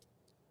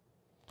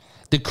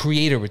 The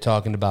creator we're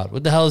talking about.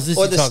 What the hell is this?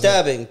 Or you the talking about?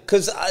 stabbing.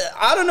 Because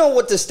I don't know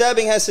what the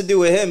stabbing has to do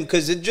with him,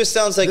 because it just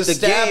sounds like The the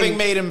stabbing game...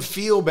 made him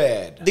feel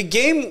bad. The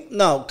game,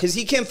 no, because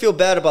he can't feel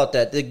bad about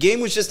that. The game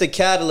was just a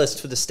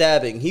catalyst for the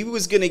stabbing. He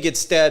was going to get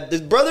stabbed.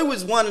 His brother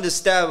was wanting to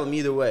stab him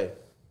either way.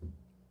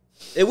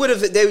 He would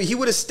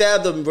have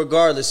stabbed him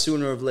regardless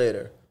sooner or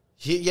later.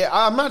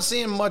 I'm not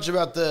seeing much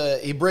about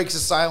he breaks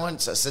his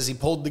silence. Says he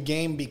pulled the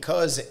game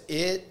because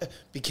it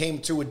became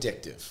too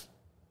addictive.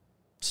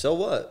 So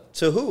what?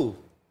 To who?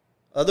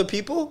 Other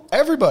people?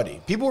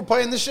 Everybody. People were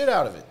playing the shit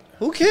out of it.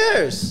 Who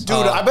cares? Dude,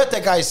 I bet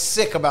that guy's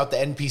sick about the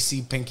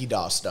NPC Pinky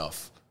Doll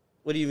stuff.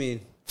 What do you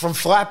mean? From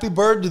Flappy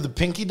Bird to the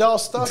Pinky Doll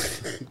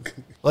stuff?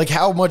 Like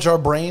how much our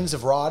brains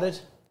have rotted?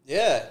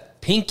 Yeah.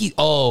 Pinky.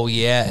 Oh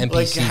yeah, NPC.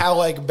 Like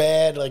how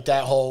bad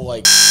that whole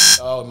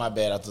oh my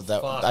bad. I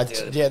thought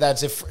that yeah,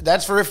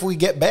 that's for if we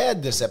get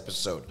bad this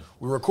episode.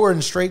 We're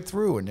recording straight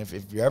through, and if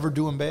you're ever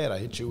doing bad, I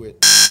hit you with.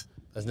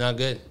 That's not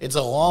good. It's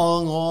a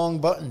long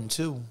button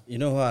too. You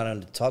know who I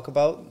want to talk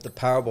about? The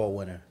Powerball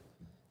winner.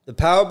 The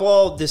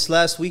Powerball this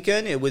last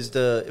weekend, it was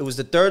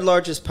the third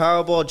largest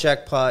Powerball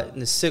jackpot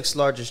and the sixth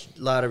largest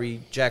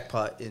lottery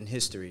jackpot in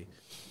history.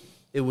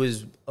 It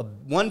was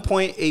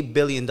 $1.8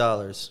 billion.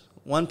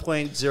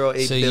 $1.08 so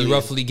billion. you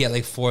roughly get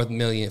like 400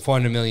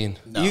 million.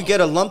 No. You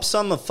get a lump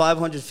sum of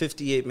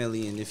 $558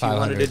 million if you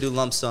wanted to do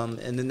lump sum,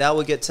 and then that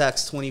would get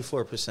taxed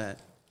 24%.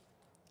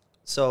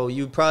 So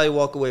you probably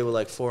walk away with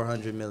like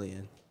 $400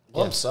 million.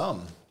 Lump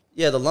sum.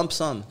 Yeah, the lump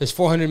sum. There's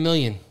 400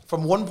 million.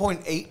 From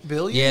 1.8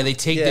 billion? Yeah, they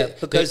take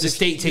because the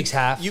state takes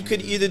half. You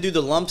could either do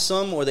the lump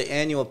sum or the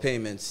annual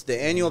payments.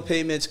 The annual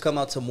payments come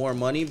out to more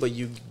money, but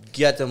you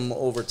get them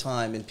over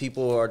time, and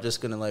people are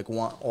just going to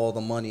want all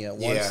the money at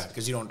once. Yeah,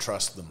 because you don't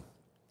trust them.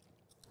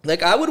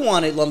 Like, I would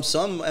want it lump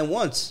sum at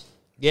once.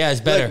 Yeah,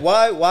 it's better.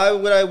 Like, why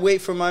would I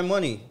wait for my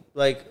money?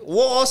 Like,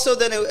 well, also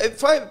then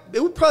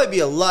it would probably be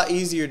a lot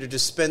easier to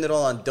just spend it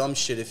all on dumb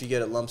shit if you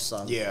get a lump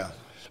sum. Yeah.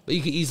 But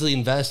you could easily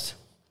invest.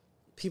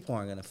 People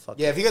aren't going to fuck.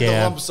 Yeah, if you get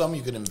the lump sum,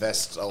 you can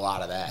invest a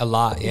lot of that. A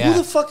lot, yeah. Who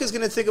the fuck is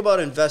going to think about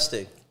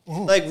investing?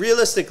 Like,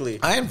 realistically.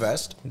 I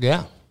invest.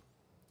 Yeah.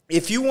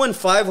 If you won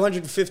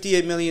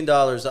 $558 million,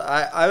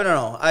 I don't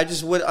know.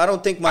 I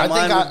don't think my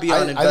mind would be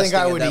on investing I think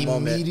I would at that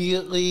moment.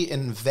 immediately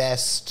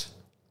invest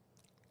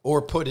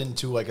or put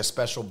into like a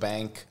special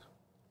bank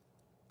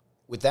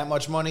with that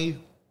much money.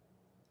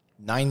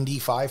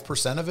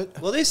 95% of it.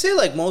 Well, they say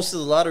like most of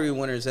the lottery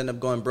winners end up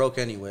going broke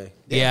anyway.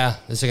 Yeah,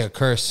 it's like a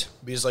curse.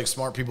 Because like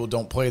smart people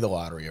don't play the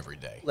lottery every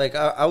day. Like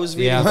I was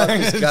reading about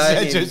this guy.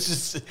 It's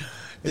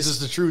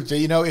just the truth.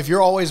 You know, if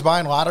you're always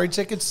buying lottery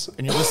tickets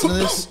and you're listening to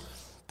this,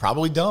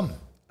 probably dumb.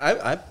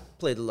 I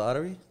played the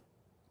lottery.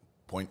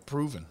 Point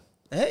proven.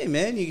 Hey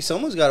man,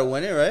 someone's got to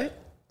win it, right?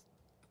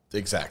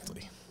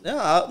 Exactly. No,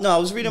 I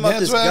was reading about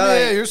this guy.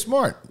 Yeah, you're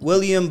smart.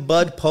 William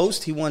Bud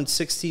Post. He won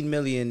 $16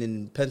 million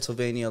in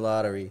Pennsylvania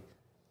lottery,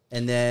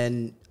 and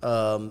then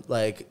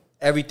like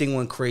everything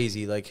went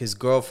crazy. Like his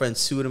girlfriend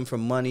sued him for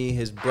money.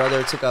 His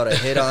brother took out a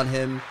hit on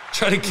him.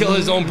 Try to kill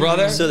his own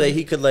brother so that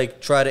he could like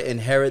try to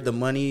inherit the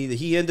money.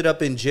 He ended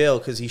up in jail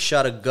because he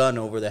shot a gun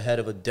over the head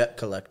of a debt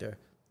collector.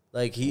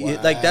 Like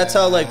like that's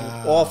how like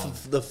off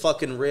of the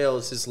fucking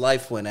rails his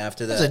life went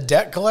after that. There's a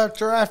debt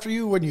collector after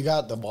you when you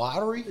got the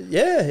lottery?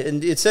 Yeah,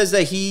 and it says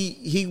that he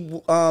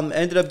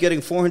ended up getting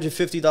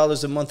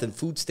 $450 a month in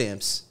food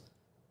stamps,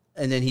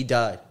 and then he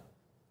died.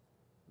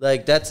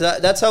 Like that's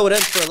how it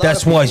ends for a lot.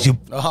 That's of people. why you.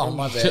 Oh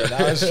my bad.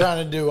 I was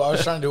trying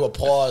to do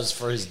applause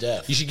for his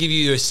death. You should give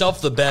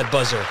yourself the bad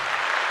buzzer.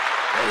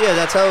 Yeah,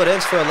 that's how it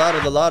ends for a lot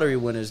of the lottery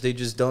winners. They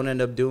just don't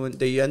end up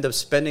they end up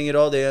spending it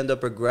all. They end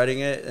up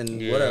regretting it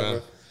and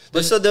whatever.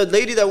 But so the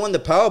lady that won the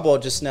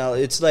Powerball just now,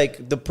 it's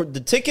like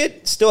the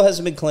ticket still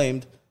hasn't been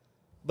claimed,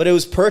 but it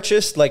was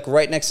purchased like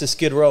right next to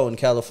Skid Row in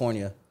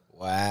California.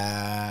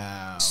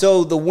 Wow.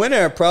 So the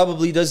winner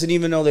probably doesn't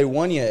even know they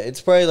won yet.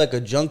 It's probably like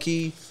a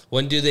junkie.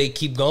 When do they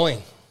keep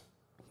going?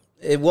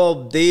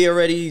 Well, they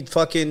already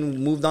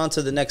fucking moved on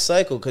to the next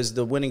cycle because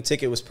the winning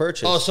ticket was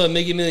purchased. Oh, so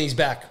Mega Million's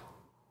back.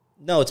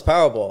 No, it's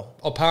Powerball.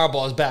 Oh,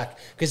 Powerball is back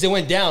because it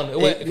went down. It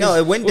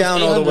went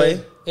down all the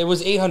way. It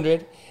was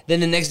 800. Then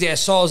the next day I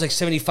saw it was like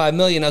 75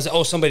 million. I was like,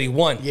 oh, somebody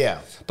won.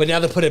 Yeah. But now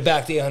they put it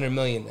back to 800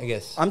 million, I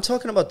guess. I'm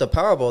talking about the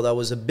Powerball that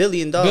was $1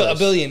 billion. A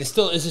billion. Is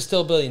it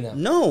still a billion now?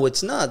 No,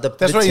 it's not.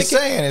 That's what he's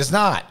saying. It's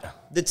not.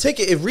 The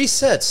ticket, it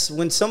resets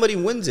when somebody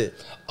wins it.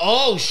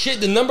 Oh,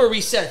 shit. The number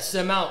resets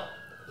the amount.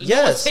 Yes.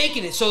 No one's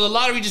taking it. So the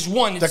lottery just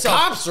won The itself.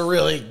 cops are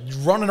really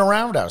running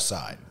around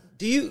outside.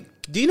 Do you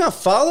not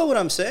follow what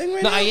I'm saying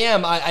right No, now? I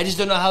am. I just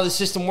don't know how the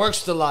system works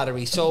with the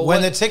lottery. So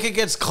When the ticket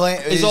gets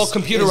claimed, It's all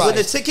computerized. When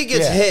the ticket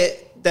gets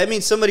hit, that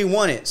means somebody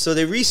won it. So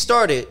they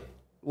restart it,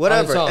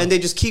 whatever, and they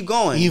just keep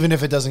going. even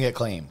if it doesn't get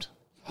claimed.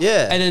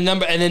 Yeah. and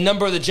the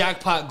number of the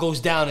jackpot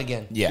goes down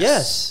again.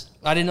 Yes.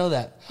 I didn't know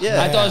that. Yeah.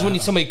 I thought it was when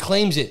somebody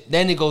claims it,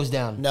 then it goes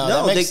down. No,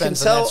 No, that they makes can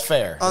sense, tell and that's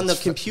fair. on That's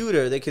the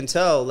computer. They can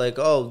tell, like,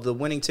 oh, the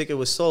winning ticket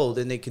was sold,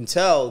 and they can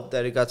tell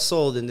that it got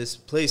sold in this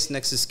place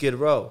next to Skid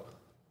Row.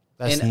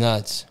 That's And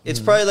nuts. It's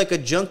probably like a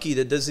junkie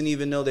that doesn't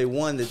even know they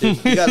won. That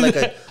they got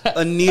like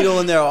a needle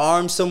in their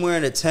arm somewhere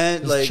in a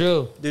tent. Like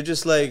true. They're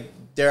just like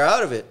they're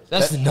out of it.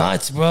 That's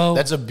nuts, bro.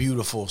 That's a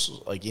beautiful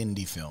like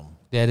indie film.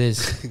 That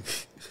is.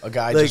 A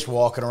guy Like- just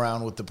walking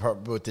around with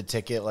the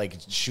ticket, like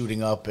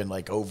shooting up and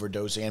like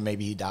overdosing, and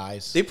maybe he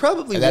dies. They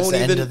probably And that's won't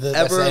the end even of the,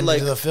 that's the ever end like.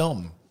 of the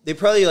film. They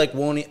probably like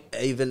won't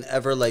even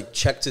ever like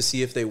check to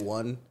see if they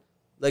won.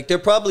 Like they're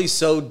probably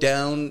so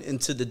down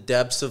into the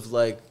depths of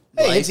like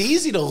Hey, it's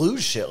easy to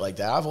lose shit like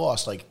that. I've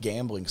lost like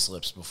gambling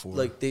slips before.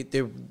 Like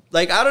they're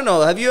like, I don't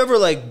know. Have you ever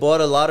like bought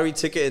a lottery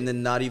ticket and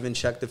then not even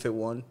checked if it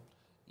won?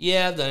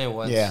 Yeah, I've done it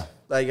once. yeah.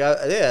 Like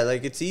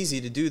like it's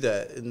easy to do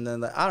that, and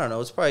then like, I don't know.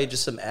 It's probably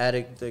just some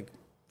addict like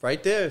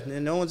right there,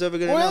 and no one's ever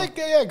gonna Well, know. like,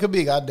 yeah, it could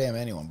be goddamn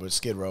anyone, but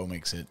Skid Row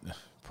makes it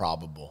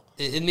probable.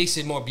 It makes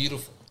it more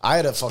beautiful. I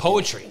had a fucking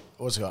Poetry.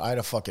 What's it called? I had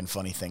a fucking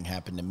funny thing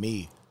happen to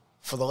me.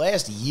 For the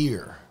last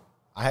year,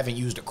 I haven't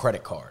used a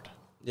credit card.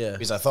 Yeah,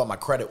 Because I thought my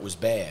credit was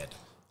bad,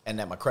 and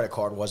that my credit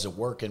card wasn't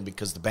working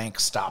because the bank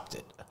stopped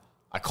it.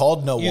 I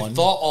called no You one.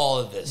 thought all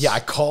of this. Yeah, I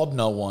called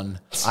no one.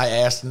 I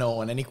asked no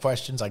one any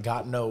questions. I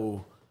got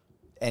no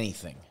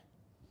anything.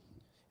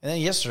 And then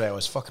yesterday I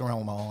was fucking around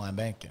with my online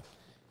banking.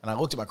 And I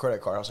looked at my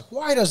credit card. I was like,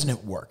 why doesn't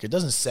it work? It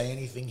doesn't say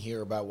anything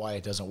here about why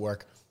it doesn't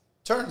work.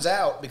 Turns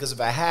out, because of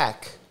a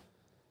hack,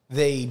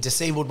 they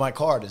disabled my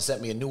card and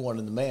sent me a new one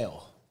in the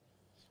mail.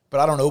 But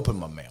I don't open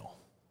my mail.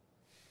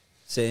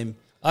 same.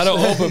 I don't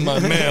open my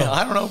mail.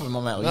 I don't open my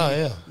mail. Oh,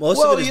 yeah. Most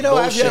Well, of it is you know,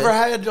 have you bullshit. ever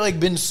had like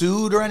been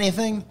sued or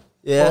anything?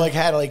 Yeah. Or like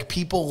had like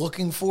people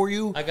looking for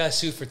you? I got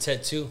sued for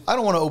Ted too. I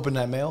don't want to open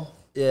that mail.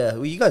 Yeah,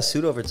 well, you got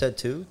sued over Ted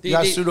too. You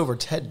got sued over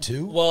Ted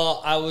too?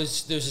 Well,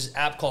 there's this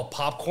app called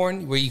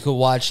Popcorn where you could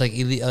watch like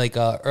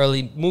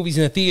early movies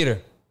in the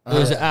theater. There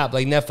was an app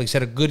like Netflix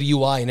had a good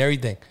UI and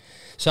everything.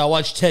 So I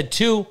watched Ted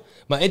 2.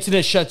 My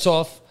internet shuts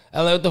off.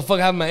 I'm like, what the fuck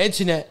happened to my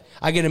internet?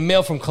 I get a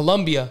mail from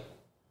Colombia.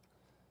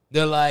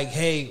 They're like,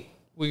 hey,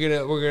 we're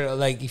gonna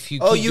like if you.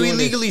 Oh, keep you doing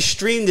illegally this,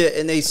 streamed it,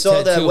 and they saw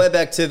Ted that 2. web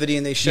activity,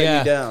 and they shut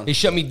you down. They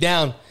shut me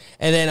down.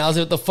 And then I was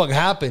like, what the fuck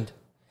happened?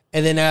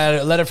 And then I had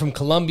a letter from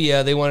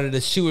Colombia. They wanted to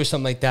sue or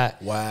something like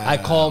that. Wow.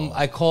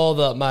 I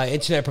called my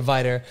internet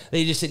provider.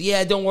 They just said,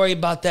 yeah, don't worry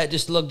about that.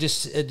 Just look,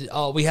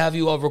 we have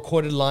you on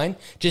recorded line.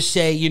 Just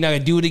say you're not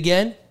going to do it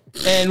again,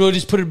 and we'll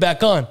just put it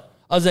back on.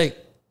 I was like,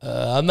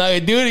 I'm not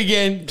going to do it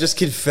again. Just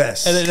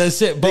confess. And then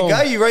that's it. They Boom.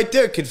 got you right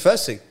there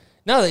confessing.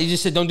 No, they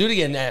just said, don't do it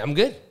again. Nah, I'm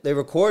good. They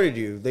recorded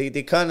you. They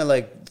kind of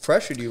like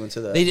pressured you into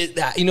that. They did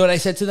that. You know what I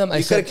said to them? I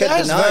You said, could have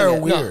kept That's very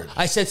denying it. weird. No,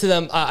 I said to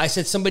them, I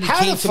said somebody How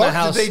came the to my fuck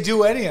house. did they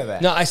do any of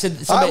that? No, I said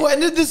somebody.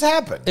 When did this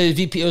happen?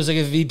 It was like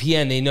a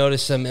VPN. They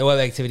noticed some web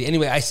activity.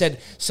 Anyway, I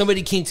said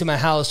somebody came to my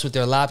house with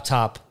their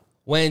laptop,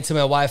 went into my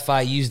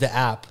Wi-Fi, used the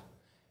app,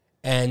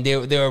 and they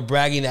were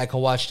bragging that I could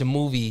watch the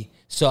movie.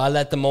 So I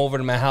let them over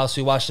to my house.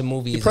 We watched the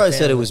movie. You probably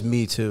said it was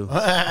me too. He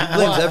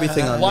blames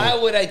everything on Why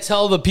me. would I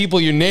tell the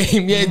people your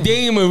name? Yeah,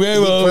 damn, over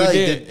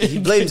there. He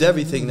blames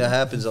everything that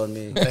happens on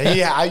me.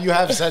 Yeah, you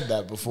have said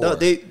that before. No,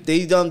 they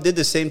did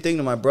the same thing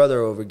to my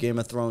brother over Game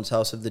of Thrones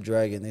House of the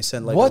Dragon. They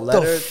sent like what a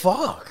letter the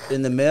fuck?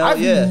 in the mail.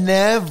 I've yeah.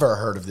 never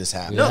heard of this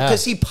happening. No, Yeah.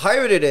 because he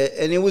pirated it,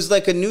 and it was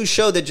like a new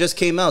show that just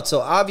came out. So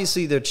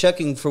obviously they're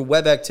checking for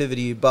web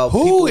activity about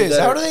Who people is?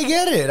 that How are- do they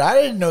get it?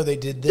 I didn't know they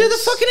did this. They're the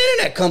fucking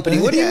internet company.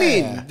 What do you Yeah.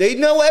 mean? They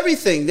know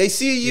everything. They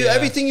see you. Yeah.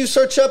 Everything you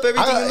search up,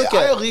 everything you look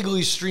I at.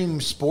 illegally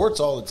stream sports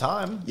all the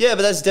time. Yeah,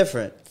 but that's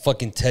different.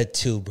 Fucking Ted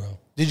 2, bro.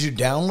 Did you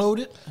download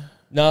it?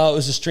 No, it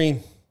was a stream.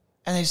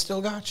 And they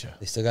still got you.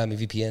 They still got me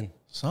VPN.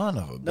 Son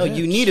of a No, bitch.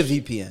 you need a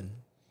VPN.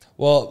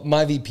 Well,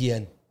 my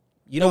VPN.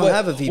 You don't wait,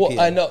 have a VPN. well,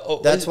 I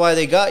know. That's why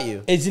they got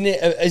you. Isn't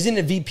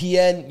a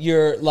VPN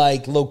your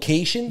like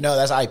location? No,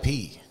 that's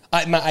IP.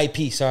 My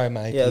IP. Sorry,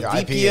 my IP. Yeah, Your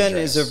IP VPN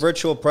is a address.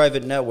 virtual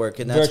private network,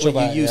 and that's Virtual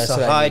what vi- you use that's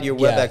to what I hide need. your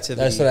web Yeah,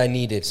 activity. that's what I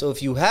needed. So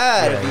if you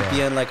had a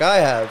VPN like I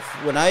have,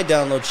 when I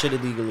download shit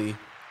illegally,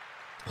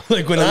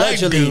 like when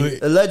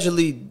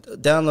allegedly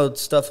download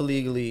stuff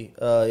illegally,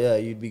 yeah,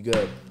 you'd be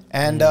good.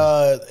 And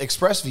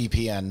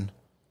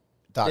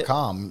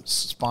ExpressVPN.com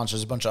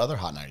sponsors a bunch of other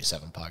Hot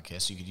 97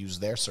 podcasts. You could use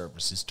their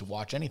services to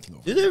watch anything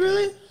over Did they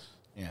really?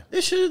 Yeah.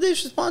 They should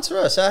sponsor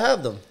us. I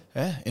have them.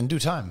 Yeah, in due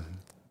time.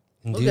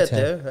 In We'll due get time.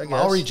 there, I guess.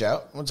 I'll reach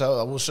out. We'll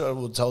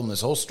tell them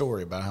this whole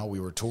story about how we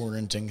were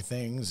torrenting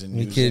things and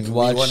We using, could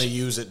watch- we want to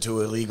use it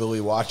to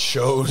illegally watch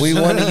shows. We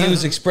want to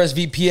use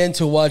ExpressVPN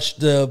to watch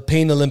the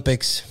Pain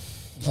Olympics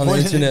on the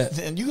internet.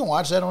 And you can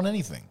watch that on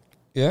anything.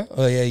 Yeah.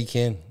 Oh yeah, you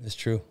can. That's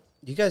true.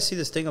 You guys see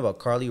this thing about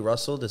Carly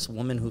Russell, this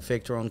woman who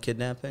faked her own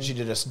kidnapping? She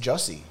did a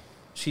Jussie.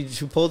 She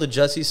pulled a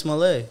Jussie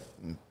Smollett.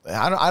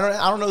 I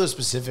don't know the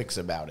specifics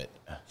about it.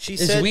 She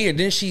It's said weird.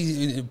 Didn't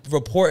she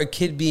report a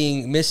kid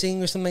being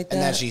missing or something like that?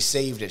 And that she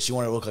saved it. She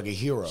wanted to look like a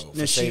hero for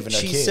No, saving her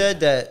she kid. said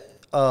that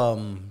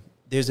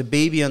there's a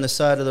baby on the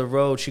side of the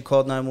road. She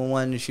called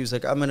 911 and she was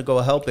like, I'm going to go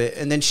help it.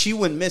 And then she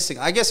went missing.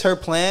 I guess her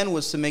plan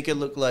was to make it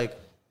look like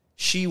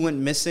she went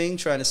missing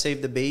trying to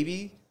save the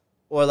baby,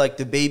 or like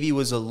the baby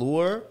was a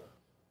lure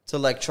to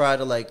like try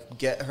to like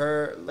get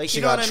her. Like she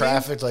you know got what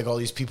trafficked, like all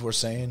these people were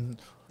saying.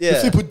 Yeah.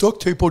 If they put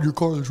duct tape on your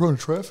car, they're trying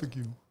to traffic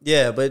you.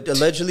 Yeah, but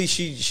allegedly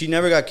she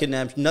never got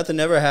kidnapped. Nothing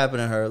ever happened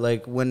to her.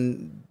 Like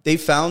when they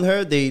found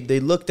her, they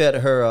looked at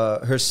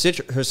her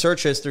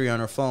search history on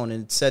her phone,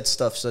 and it said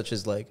stuff such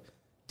as like,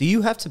 "Do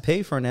you have to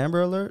pay for an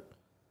Amber Alert?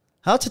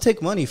 How to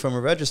take money from a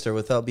register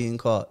without being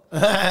caught?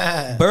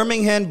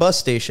 Birmingham bus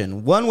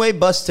station, one-way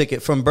bus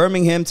ticket from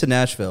Birmingham to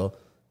Nashville."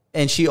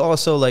 And she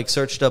also like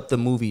searched up the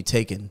movie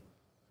Taken.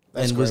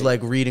 and was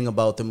like reading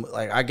about them.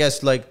 Like I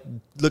guess like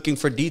looking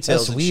for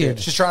details. That's and weird.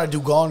 shit. She's trying to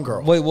do Gone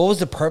Girl. Wait, what was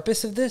the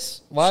purpose of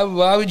this? Why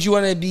would you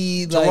want to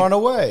be To run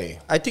away.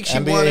 I think she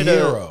and be wanted a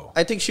hero.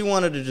 I think she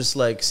wanted to just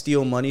like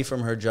steal money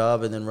from her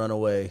job and then run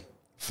away,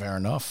 Fair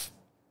enough.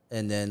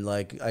 and then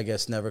like I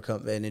guess never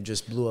come, and it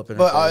just blew up in her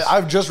But face.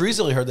 I've just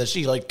recently heard that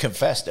she like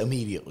confessed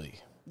immediately.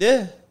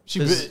 Yeah,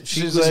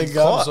 She's like,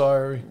 I'm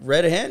sorry.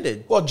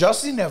 red-handed. Well,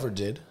 Jussie never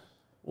did.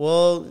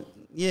 Well,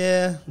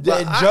 yeah,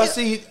 but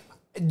Jussie,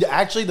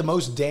 actually, the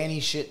most Danny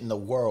shit in the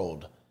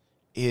world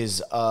is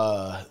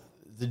the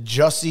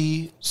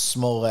Jussie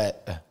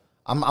Smollett.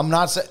 I'm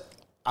not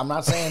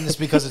saying this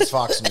because it's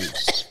Fox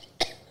News.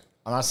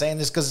 I'm not saying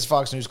this because it's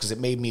Fox News because it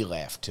made me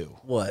laugh too.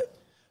 What?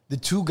 The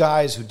two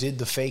guys who did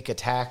the fake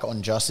attack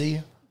on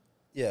Jussie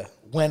Yeah,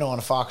 went on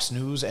Fox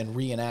News and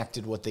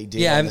reenacted what they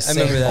did Yeah, on the I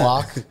remember same that.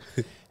 block.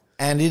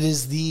 And it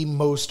is the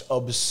most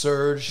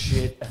absurd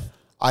shit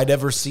I'd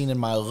ever seen in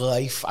my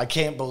life. I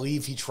can't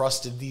believe he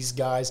trusted these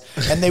guys.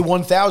 And they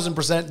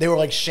 1,000%, they were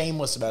like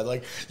shameless about it.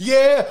 Like,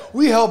 yeah,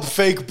 we helped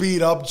fake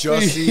beat up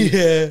Jussie.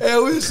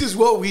 And this is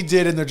what we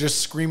did. And they're just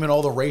screaming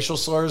all the racial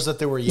slurs that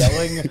they were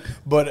yelling.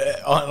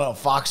 But on a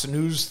Fox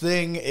News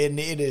thing, and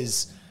it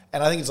is,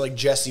 and I think it's like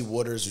Jesse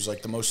Wooders, who's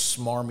like the most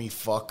smarmy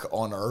fuck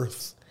on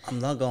earth. I'm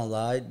not gonna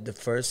lie.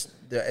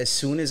 As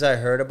soon as I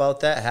heard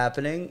about that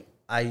happening,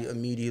 I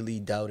immediately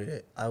doubted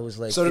it. I was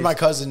like, So did my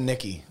cousin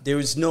Nikki. there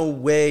was no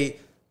way,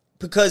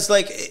 because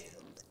like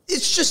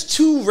it's just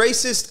two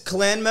racist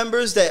Klan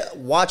members that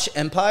watch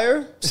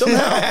Empire somehow.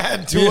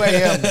 At 2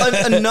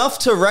 a.m. Enough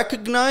to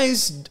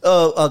recognize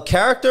a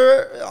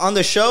character on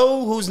the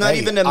show who's not Hey,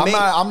 even a main.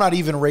 I'm not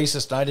even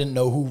racist. And I didn't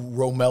know who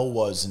Romel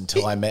was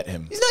until I met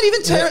him. He's not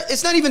even.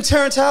 It's not even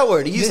Terrence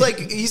Howard. He's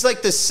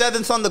like the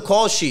seventh on the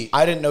call sheet.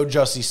 I didn't know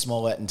Jussie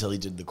Smollett until he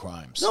did the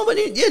crimes.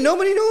 Nobody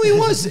knew who he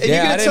was. And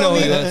Yeah, I didn't know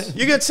who he me, was.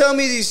 you're gonna tell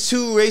me these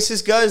two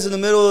racist guys in the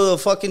middle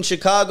of fucking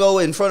Chicago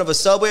in front of a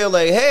subway are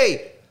like,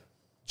 hey,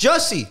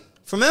 Jussie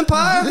from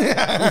Empire?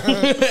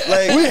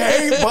 Like, We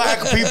hate black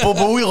people,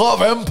 but we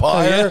love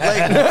Empire.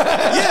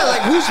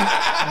 like who's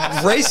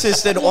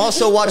racist and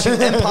also watching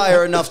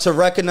Empire enough to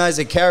recognize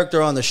a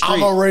character on the street?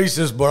 I'm a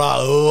racist, but I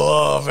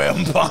love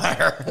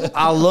Empire.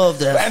 I love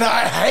that And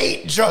I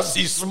hate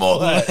Jussie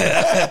Smollett.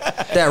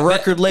 that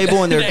record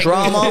label and their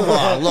drama. Oh,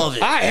 I love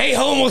it. I hate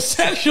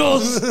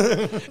homosexuals.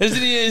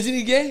 Isn't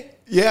he gay?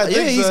 Yeah, I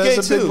think he's so. gay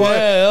That's a big too. part.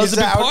 Yeah, that was He's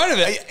a big out- part of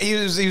it. He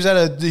was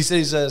at he said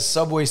he's a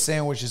Subway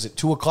sandwiches at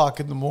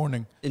 2:00 in the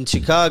morning In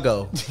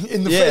Chicago.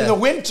 in the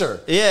winter.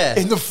 Yeah.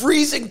 in the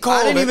freezing cold.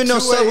 I didn't at even know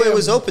 2 Subway a.m.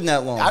 was open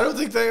that long. I don't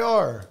think they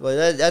are.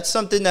 But that's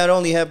something that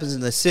only happens in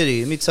the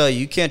city. Let me tell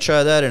you can't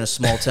try that in a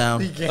small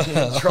town.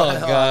 Oh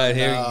God,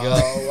 here we go.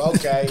 Oh,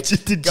 okay.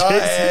 Go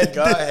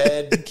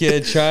ahead.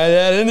 Can't try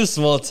that in a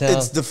small town.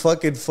 It's the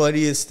fucking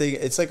funniest thing.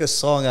 It's like a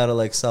song out of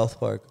like South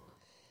Park.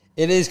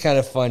 It is kind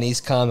of funny.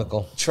 It's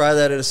comical. Try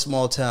that in a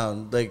small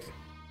town. Like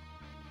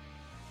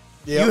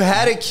Yep. you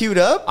had it queued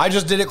up? I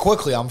just did it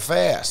quickly. I'm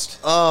fast.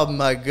 Oh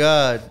my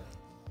god.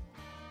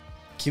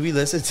 Can we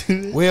listen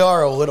to this? We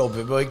are a little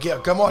bit,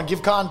 but come on,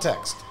 give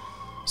context.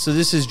 So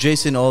this is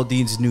Jason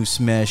Aldean's new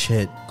smash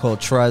hit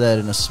called Try That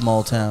in a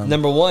Small Town.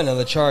 Number 1 on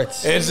the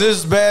charts. Is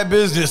this Bad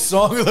Business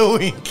Song of the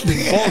Week?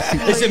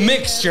 It's a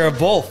mixture of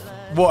both.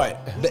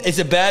 What? It's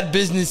a Bad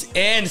Business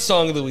and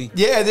Song of the Week.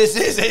 Yeah, this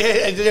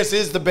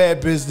is the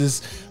Bad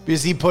Business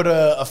because he put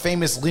a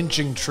famous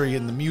lynching tree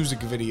in the music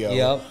video.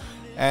 Yep.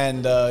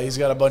 And he's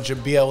got a bunch of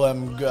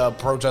BLM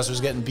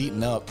protesters getting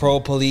beaten up. Pro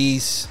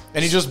police.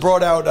 And he just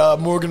brought out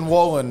Morgan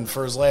Wallen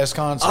for his last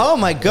concert. Oh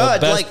my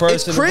god, best like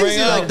it's person to bring crazy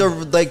out.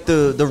 like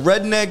the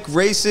redneck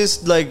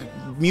racist like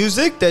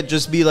music that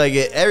just be like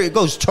it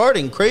goes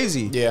charting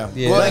crazy. Yeah.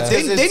 Yeah. Well, Like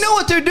they know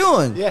what they're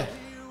doing. Yeah.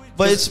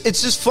 But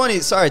it's just funny.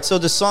 It's all right. So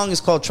the song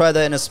is called "Try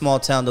That in a Small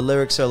Town." The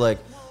lyrics are like,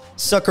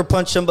 "Sucker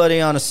punch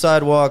somebody on a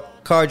sidewalk,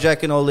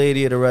 carjack an old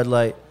lady at a red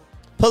light,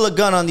 pull a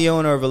gun on the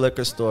owner of a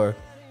liquor store.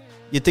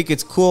 You think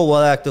it's cool?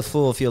 Well, act a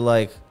fool if you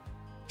like.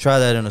 Try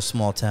that in a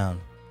small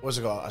town." What's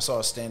it called? I saw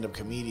a stand-up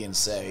comedian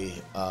say,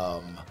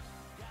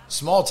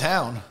 small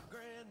town,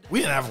 we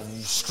didn't have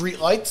street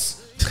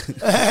lights.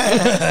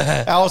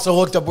 I also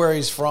looked up where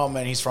he's from,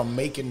 and he's from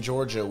Macon,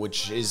 Georgia,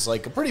 which is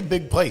like a pretty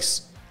big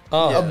place.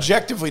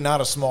 Objectively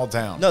not a small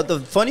town. No, the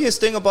funniest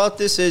thing about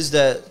this is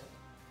that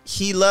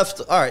he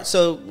left. All right,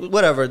 so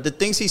whatever. The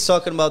things he's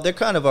talking about, they're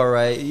kind of all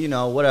right. You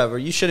know, whatever.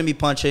 You shouldn't be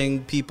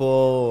punching people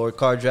or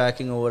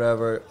carjacking or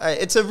whatever.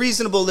 It's a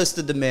reasonable list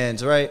of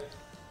demands, right?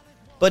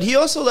 But he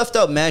also left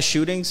out mass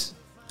shootings.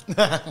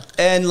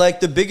 And like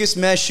the biggest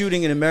mass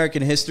shooting in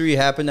American history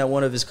happened at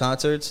one of his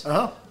concerts.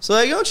 Uh-huh. So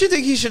like, don't you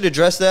think he should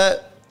address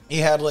that? He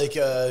had like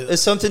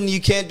It's something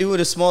you can't do in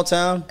a small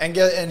town.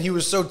 and he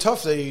was so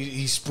tough that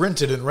he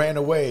sprinted and ran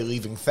away,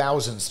 leaving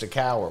thousands to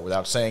cower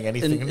without saying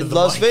anything. In into the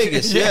Las mic.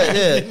 Vegas,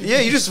 yeah.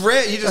 You just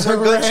ran. You just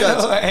heard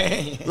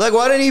gunshots. Like,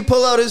 why didn't he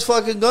pull out his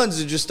fucking guns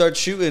and just start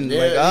shooting?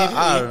 Like,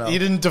 I don't know. He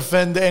didn't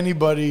defend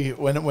anybody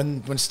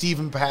when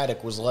Stephen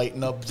Paddock was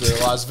lighting up the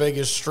Las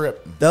Vegas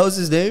Strip. That was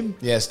his name.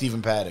 Yeah,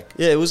 Stephen Paddock.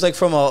 Yeah, it was like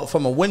from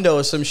a window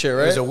or some shit,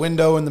 right? There's a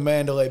window in the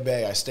Mandalay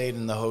Bay. I stayed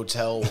in the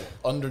hotel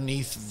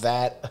underneath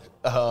that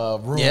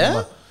room.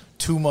 Yeah?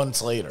 2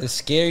 months later. It's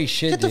scary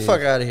shit. Get the dude.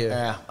 fuck out of here.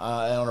 Yeah,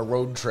 on a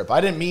road trip.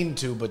 I didn't mean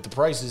to, but the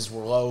prices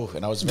were low,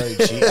 and I was very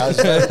cheap. I was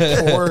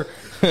very poor.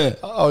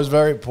 I was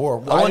very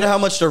poor. I wonder how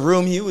much the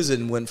room he was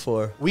in went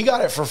for. We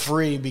got it for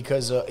free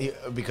because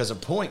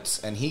of points,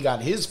 and he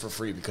got his for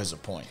free because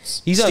of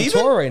points. He's on Steven?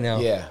 tour right now.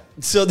 Yeah,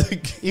 So,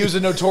 he was a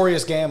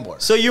notorious gambler.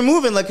 so you're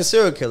moving like a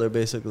serial killer,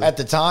 basically. At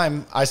the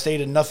time, I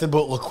stayed in nothing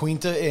but La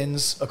Quinta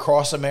Inns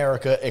across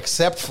America,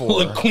 except for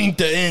La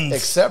Quinta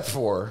Inns.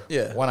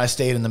 Yeah. when I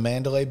stayed in the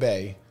Mandalay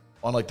Bay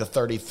on like the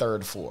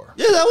 33rd floor.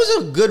 Yeah, that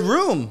was a good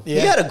room. He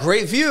Yeah. had a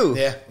great view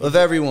of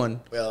everyone.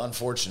 Well,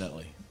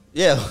 unfortunately.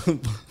 Yeah,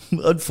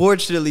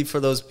 unfortunately for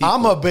those people.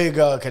 I'm a big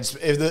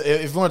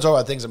if you want to talk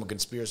about things I'm a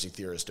conspiracy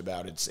theorist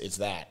about, it's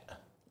that.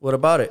 What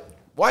about it?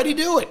 Why'd he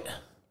do it?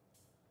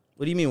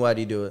 What do you mean, why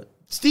do you do it?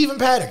 Stephen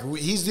Paddock,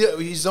 he's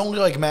the only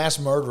like mass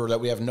murderer that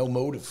we have no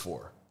motive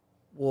for.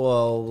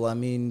 Well, I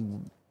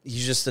mean,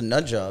 he's just a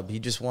nut job. He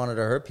just wanted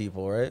to hurt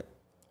people, right?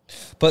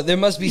 But there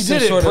must be He some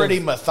did it sort pretty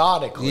of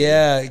methodically.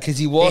 yeah, because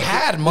he walked.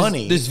 had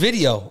money. There's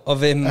video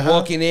of him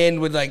walking in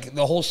with like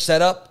the whole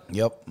setup.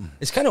 Yep.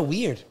 It's kind of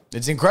weird,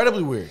 It's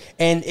incredibly weird.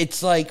 and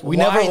it's like We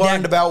never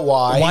learned about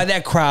why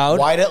that crowd.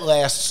 Why did it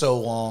last so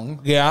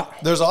long? Yeah,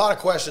 There's a lot of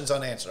questions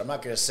unanswered. I'm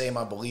not going to say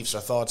my beliefs or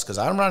thoughts because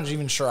I'm not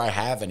even sure I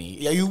have any.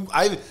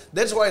 Yeah,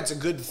 that's why it's a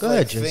good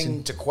ahead, thing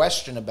Jason. to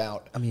question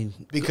about. I mean,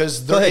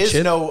 because go there ahead, is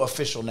Chip. no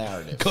official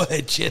narrative. go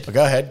ahead, Chip.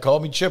 Go ahead, call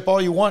me Chip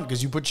all you want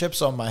because you put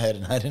chips on my head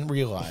and I didn't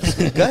realize.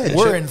 Go ahead,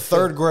 We're Chip. in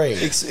third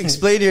grade.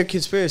 Explain your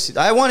conspiracy.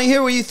 I want to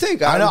hear what you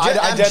think.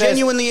 I'm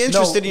genuinely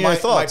interested in your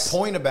thoughts. My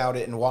point about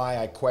it and why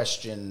I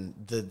question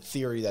the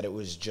theory that it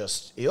was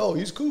just, he's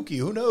kooky,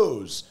 who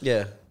knows?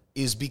 Yeah.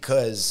 Is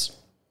because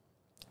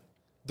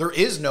there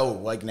is no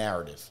like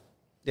narrative.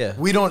 Yeah.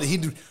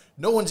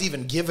 No one's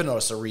even given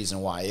us a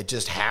reason why. It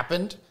just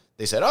happened.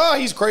 They said,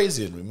 he's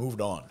crazy, and we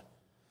moved on.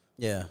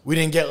 Yeah. We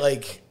didn't get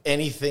like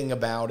anything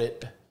about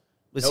it.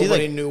 Was he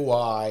Nobody like knew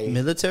why.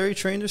 military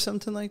trained or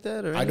something like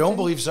that? Or I don't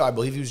believe so. I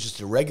believe he was just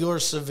a regular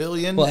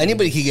civilian. Well,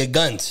 anybody can get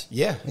guns.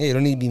 Yeah. Yeah, you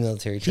don't need to be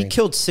military He trained.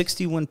 killed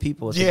 61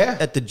 people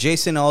at the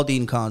Jason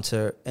Aldean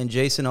concert, and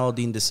Jason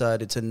Aldean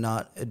decided to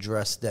not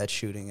address that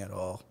shooting at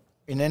all.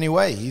 In any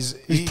way, he's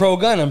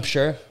pro-gun, I'm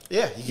sure.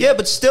 Yeah. Yeah,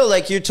 but still,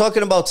 like, you're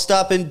talking about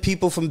stopping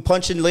people from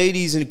punching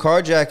ladies and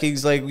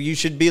carjackings. Like, you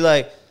should be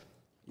like,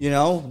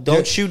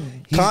 don't shoot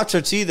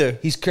concerts either.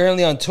 He's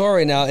currently on tour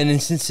right now, and in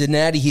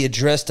Cincinnati, he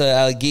addressed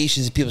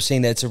allegations of people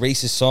saying that it's a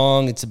racist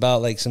song. It's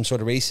about like some sort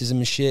of racism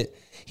and shit.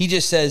 He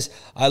just says,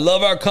 "I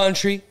love our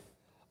country.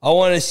 I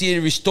want to see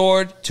it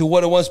restored to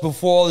what it was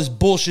before all this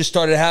bullshit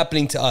started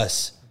happening to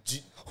us."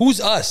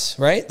 Who's us,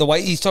 right?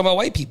 He's talking about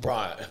white people.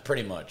 Right,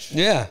 pretty much.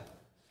 Yeah.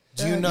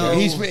 Do you know?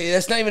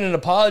 That's not even an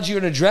apology or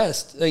an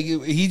address. Like,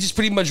 he's just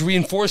pretty much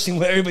reinforcing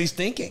what everybody's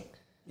thinking.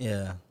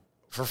 Yeah.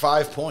 For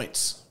 5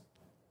 points.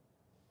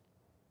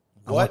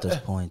 I want those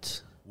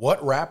points.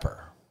 What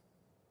rapper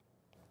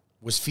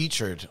was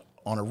featured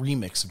on a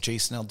remix of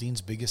Jason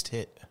Aldean's biggest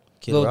hit?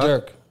 Kid Lil Rock?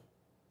 Durk.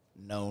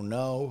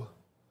 No.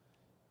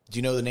 Do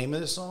you know the name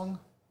of this song?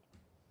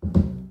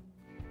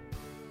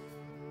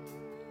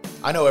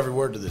 I know every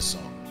word to this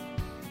song.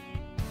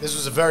 This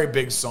was a very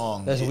big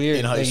song. That's in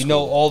weird. high That school. you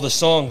know all the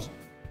songs.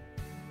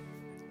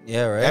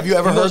 Yeah, right. Have you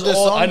ever heard this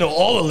song? I know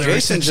all the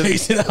lyrics.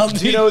 Jason Aldean.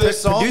 Do you know this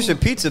song? Producer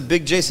Pete's a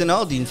big Jason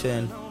Aldean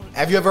fan.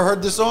 Have you ever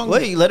heard this song?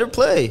 Wait, let her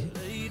play.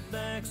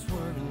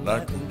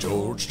 Like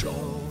George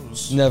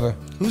Jones. Never.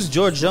 Who's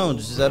George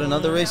Jones? Is that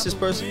another racist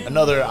person?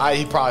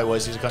 He probably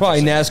was. He's a country Probably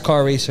singer.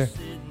 NASCAR racer.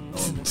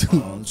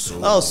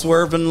 Oh,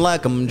 swerving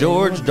like him,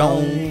 George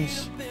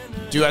Jones.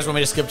 Do you guys want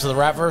me to skip to the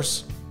rap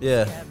verse?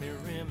 Yeah.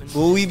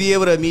 Will we be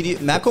able to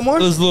immediately... Macklemore?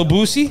 It was Lil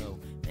Boosie.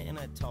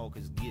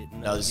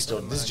 No, this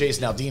is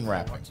Jason Aldean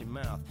rapping.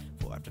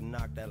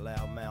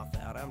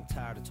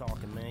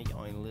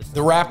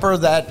 The rapper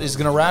that is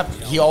gonna rap,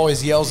 he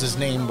always yells his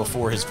name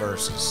before his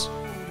verses.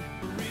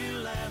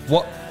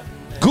 What?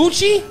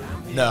 Gucci?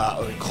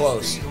 No,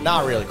 close.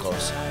 Not really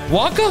close.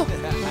 Waka?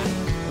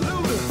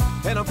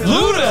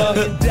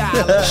 Luda?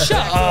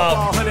 Shut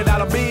up.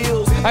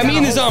 I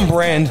mean, it's on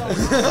brand.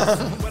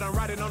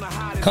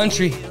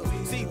 Country.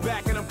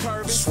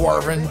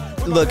 Swerving.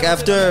 Look,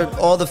 after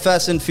all the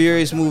Fast and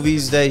Furious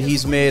movies that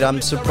he's made,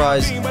 I'm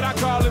surprised.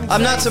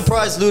 I'm not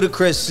surprised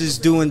Ludacris is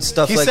doing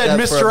stuff He like said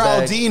that for Mr. a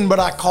bag. Aldean, but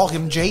I call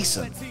him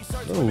Jason.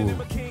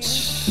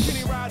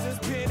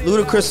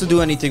 Ludacris will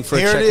do anything for a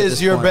Here check it at is,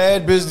 this your point.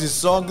 bad business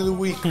song of the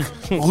week.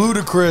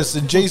 Ludacris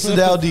and Jason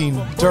Aldean,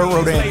 Dirt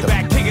Road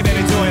Anthem.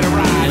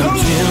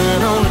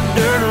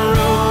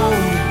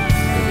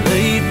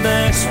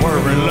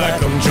 Swerving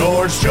like I'm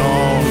George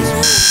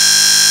Jones.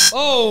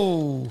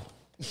 Oh.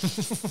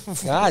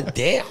 God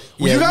damn.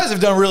 Well, you guys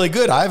have done really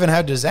good. I haven't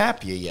had to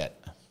zap you yet.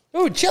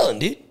 We were chilling,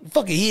 dude.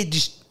 Fucking here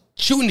just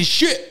chewing the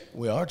shit.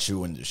 We are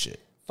chewing the shit.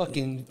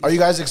 Fucking. Are you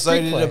guys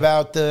excited play.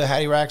 about the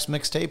Hattie Racks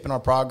mixtape and our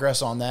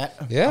progress on that?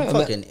 Yeah. I'm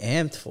fucking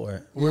amped for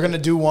it. We're going to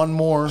do one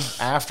more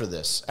after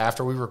this.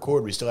 After we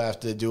record, we still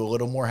have to do a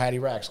little more Hattie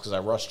Racks because I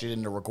rushed it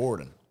into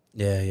recording.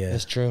 Yeah.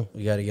 That's true.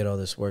 We got to get all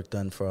this work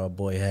done for our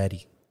boy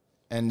Hattie.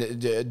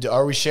 And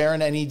are we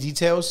sharing any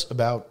details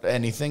about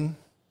anything?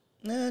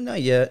 Nah,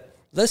 not yet.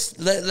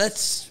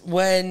 Let's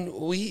when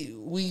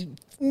we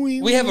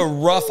have a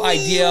rough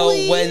idea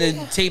when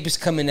the tape is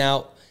coming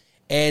out,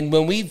 and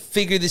when we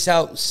figure this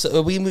out,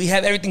 so we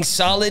have everything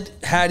solid.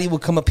 Hattie will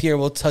come up here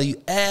and we'll tell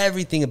you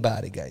everything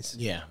about it, guys.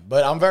 Yeah,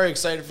 but I'm very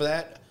excited for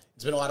that.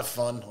 It's been a lot of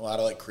fun, a lot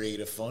of like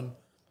creative fun,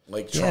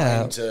 like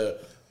trying to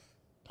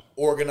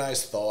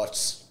organize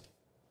thoughts,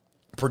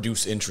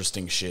 produce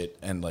interesting shit,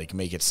 and like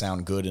make it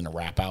sound good in a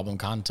rap album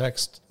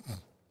context.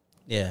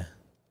 Yeah.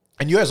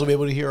 And you guys will be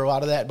able to hear a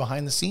lot of that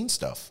behind the scenes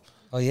stuff.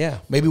 Oh yeah,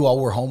 Maybe while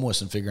we're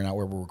homeless and figuring out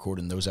where we're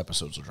recording, those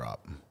episodes will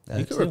drop.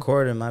 You can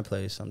record in my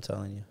place, I'm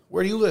telling you.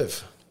 Where do you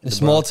live? a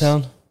small Bronx?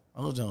 town.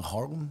 I live in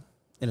Harlem.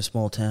 In a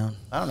small town.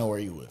 I don't know where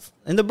you live.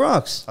 In the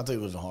Bronx. I thought you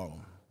lived in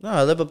Harlem. No,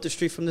 I live up the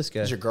street from this guy.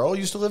 Does your girl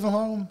used to live in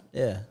Harlem?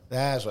 Yeah.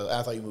 That's what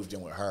I thought you moved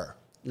in with her.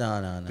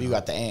 No. But you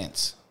got the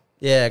aunts.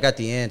 Yeah, I got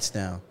the ants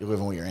now. You're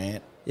living with your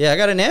aunt. Yeah, I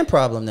got an ant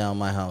problem now in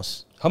my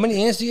house. How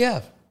many ants do you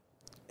have?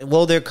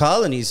 Well, they're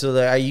colonies,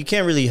 so you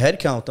can't really head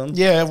count them.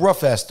 Yeah,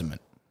 rough estimate.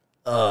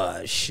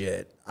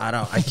 Shit. I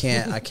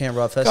can't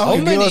rough Oh,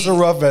 estimate. give us a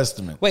rough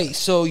estimate. Wait,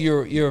 so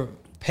your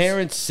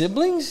parents'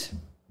 siblings?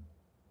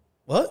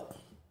 What?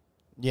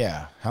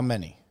 Yeah, how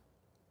many?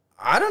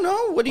 I don't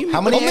know. What do you mean?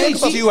 How many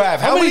ants do you have?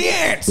 How many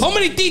ants? How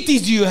many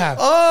titis do you have?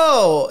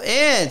 Oh,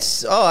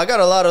 ants. Oh, I got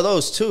a lot of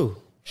those too.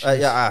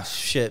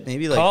 Shit.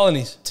 Maybe like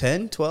Colonies.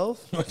 10,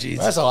 12? Oh, jeez.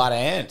 That's a lot of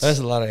ants. That's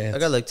a lot of ants. I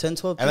got like 10,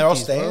 12 And they're all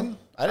pickies, bro. staying?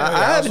 I didn't know your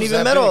I house haven't was even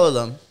that met big. all of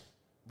them.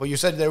 But you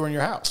said they were in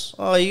your house.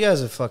 Oh, you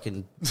guys are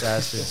fucking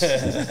bastards.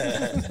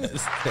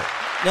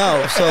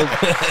 No,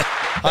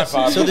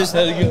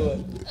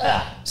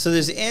 so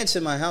there's ants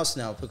in my house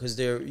now because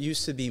there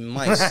used to be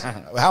mice,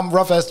 How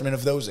rough estimate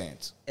of those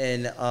ants?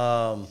 and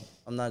I'm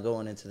not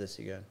going into this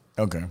again.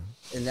 Okay.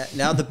 And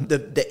now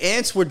the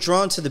ants were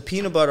drawn to the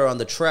peanut butter on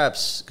the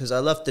traps because I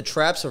left the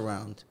traps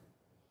around,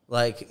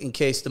 like in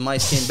case the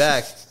mice came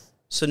back.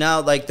 So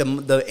now like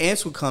the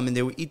ants would come and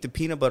they would eat the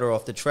peanut butter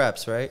off the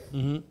traps, right?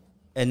 Mm-hmm.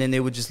 And then they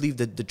would just leave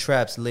the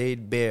traps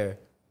laid bare.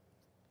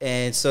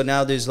 And so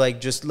now there's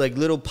like just like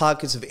little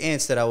pockets of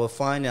ants that I will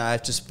find, and I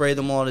have to spray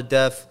them all to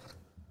death.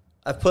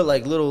 I put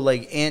like little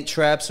like ant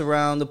traps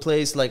around the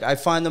place. Like I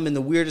find them in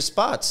the weirdest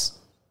spots.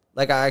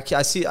 Like I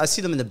see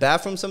them in the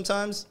bathroom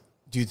sometimes.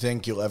 Do you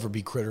think you'll ever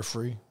be critter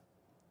free?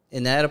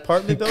 In that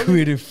apartment building,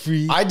 Critter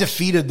free. I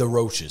defeated the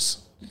roaches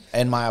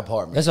in my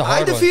apartment. That's a I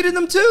hard one. defeated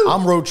them too.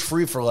 I'm roach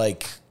free for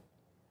like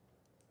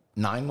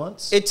 9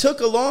 months. It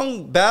took a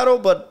long battle,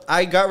 but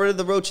I got rid of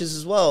the roaches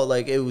as well.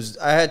 Like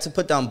I had to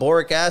put down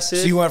boric acid.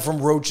 So you went from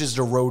roaches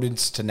to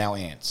rodents to now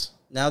ants.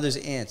 Now there's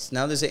ants.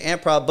 Now there's an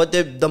ant problem. But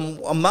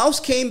a mouse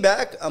came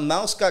back. A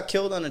mouse got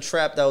killed on a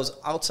trap that was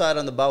outside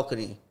on the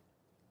balcony.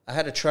 I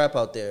had a trap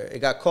out there. It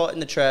got caught in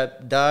the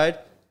trap, died.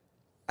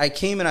 I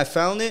came and I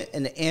found it,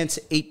 and the ants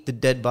ate the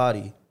dead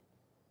body.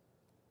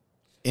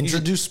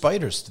 Introduce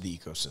spiders to the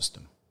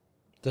ecosystem.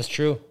 That's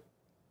true.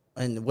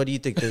 And what do you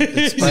think?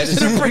 The spiders?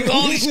 Bring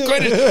all these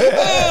credits.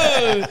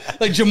 Oh,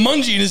 like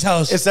Jumanji in his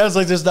house. It sounds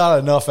like there's not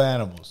enough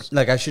animals.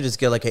 Like I should just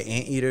get like an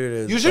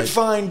anteater. You should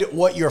find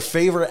what your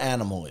favorite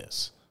animal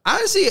is.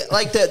 Honestly,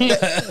 like the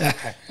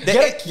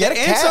Get a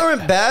ants cat.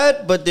 aren't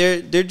bad, but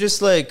they're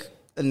just like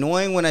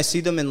annoying when I see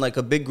them in like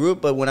a big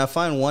group. But when I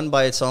find one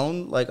by its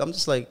own, like I'm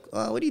just like,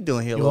 oh, what are you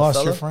doing here, You little lost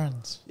fella? your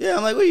friends. Yeah,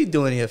 I'm like, what are you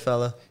doing here,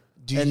 fella?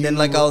 And then you-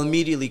 like I'll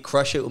immediately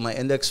crush it with my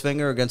index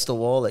finger against the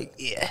wall, like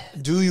yeah.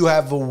 Do you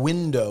have a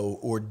window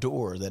or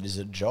door that is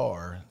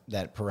ajar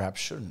that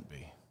perhaps shouldn't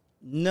be?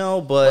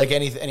 No, but Like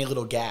any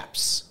little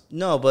gaps?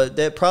 no, but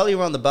they're probably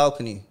around the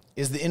balcony.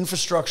 Is the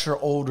infrastructure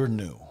old or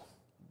new?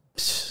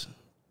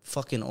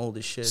 Fucking old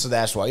as shit. So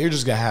that's why you're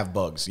just gonna have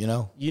bugs, you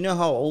know? You know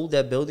how old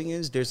that building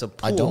is? There's a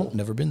pool. I don't.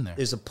 Never been there.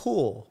 There's a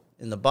pool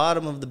in the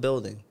bottom of the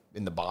building.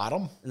 In the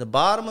bottom? In the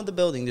bottom of the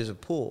building, there's a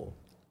pool,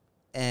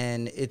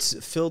 and it's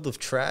filled with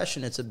trash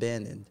and it's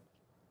abandoned.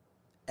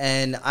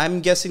 And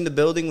I'm guessing the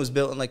building was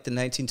built in like the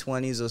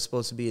 1920s. It was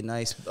supposed to be a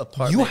nice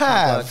apartment You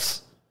have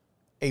complex.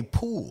 a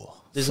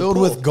pool There's a filled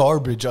pool. with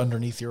garbage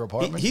underneath your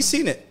apartment. He's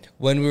seen it.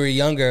 When we were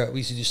younger, we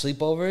used to do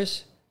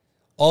sleepovers.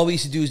 All we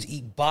used to do is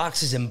eat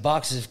boxes and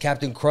boxes of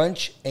Captain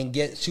Crunch and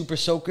get super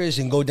soakers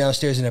and go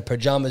downstairs in our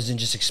pajamas and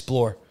just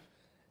explore.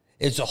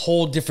 It's a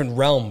whole different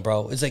realm,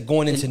 bro. It's like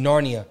going into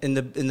Narnia.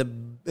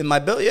 In my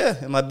building,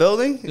 yeah, in my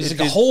building. It's like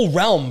a whole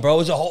realm, bro.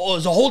 It's a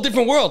whole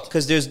different world.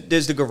 Because there's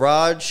the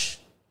garage.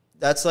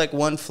 That's like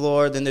one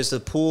floor. Then there's the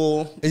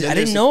pool. I Then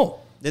didn't know.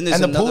 Then there's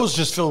and the another, pool's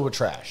just filled with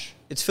trash.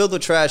 It's filled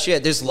with trash. Yeah,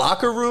 there's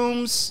locker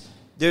rooms.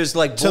 There's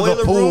like To boiler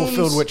the pool rooms.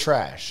 filled with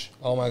trash.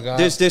 Oh my god.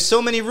 There's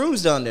so many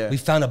rooms down there. We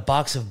found a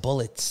box of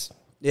bullets.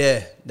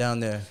 Yeah, down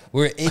there.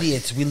 We're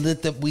idiots.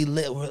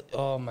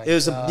 Oh my It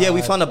was god.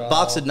 we found a bro.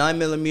 box of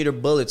 9mm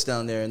bullets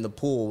down there in the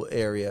pool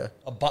area.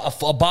 A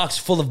box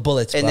full of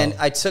bullets, And bro. then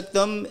I took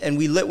them and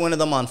we lit one of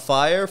them on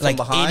fire from like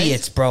behind.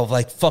 idiots, bro.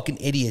 Like fucking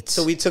idiots.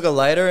 So we took a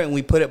lighter and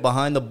we put it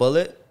behind the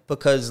bullet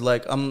because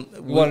like we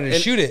wanted to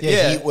shoot it. Yeah,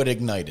 Yeah. heat would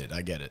ignite it.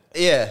 I get it.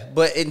 Yeah,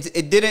 but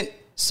it didn't.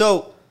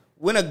 So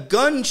when a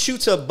gun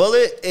shoots a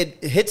bullet,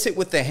 it hits it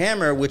with the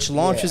hammer, which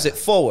launches Yeah. it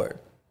forward.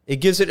 It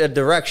gives it a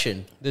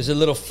direction. There's a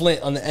little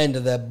flint on the end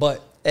of that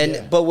butt.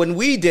 And but when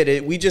we did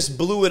it, we just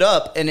blew it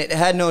up and it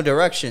had no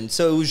direction.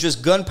 So it was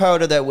just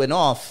gunpowder that went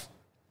off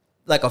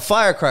like a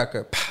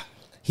firecracker.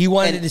 He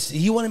wanted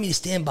me to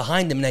stand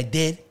behind him, and I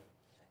did.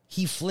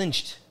 He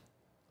flinched.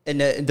 And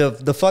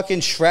the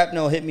fucking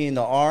shrapnel hit me in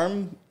the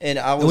arm, and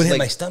I It would was hit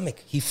my like, stomach.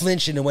 He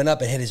flinched and it went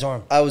up and hit his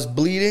arm. I was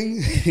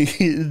bleeding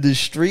in the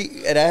street,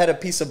 and I had a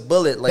piece of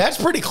bullet like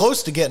That's pretty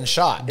close to getting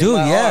shot. Dude,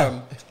 my yeah.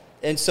 arm.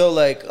 And so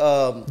like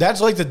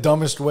That's like the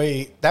dumbest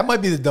way. That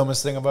might be the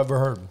dumbest thing I've ever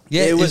heard.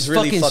 Yeah, it was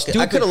really fucking. I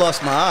stupid. could have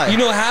lost my eye. You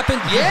know what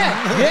happened?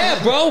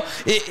 Yeah, bro.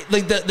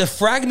 Like the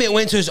fragment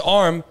went to his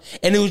arm,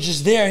 and it was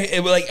just there.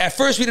 It was like at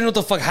first we didn't know what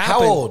the fuck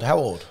happened. How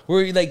old?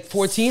 Were you like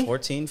 14?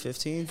 14,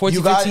 15? 14,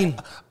 You got. 15.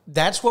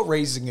 That's what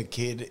raising a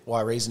kid.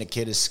 Why raising a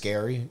kid is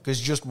scary, because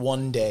just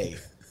one day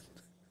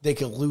they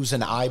could lose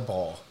an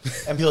eyeball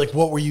and be like,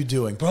 "What were you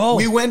doing, Bro.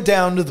 We went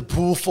down to the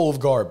pool full of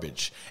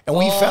garbage and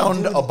we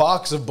found dude. a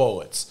box of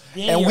bullets,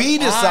 Damn, and we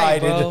your eye,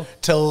 decided bro.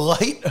 to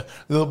light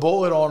the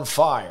bullet on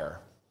fire,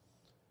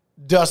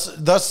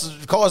 thus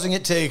causing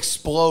it to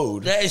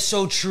explode." That is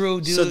so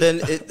true, dude. So then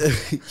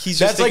he's just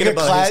That's like thinking a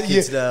about his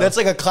kids now. that's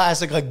like a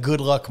classic like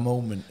good luck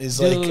moment. Dude.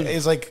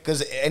 Is like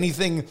because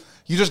anything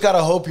you just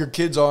gotta hope your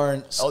kids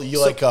aren't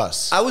like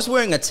us. I was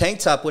wearing a tank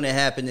top when it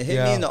happened. It hit me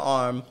Yeah. in the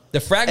arm. the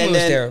fragment and was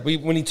then- there.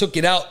 When he took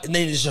it out, and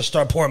then it just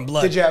started pouring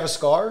blood. Did you have a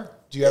scar?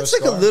 Do you have It's a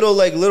like scar?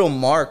 a little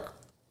mark.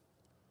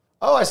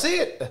 Oh, I see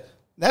it.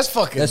 That's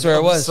fucking. That's where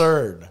it was.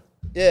 absurd.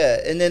 Yeah,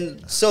 and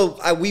then so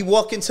we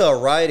walk into a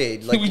Rite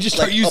Aid. Like We just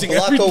start like using a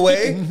block everything.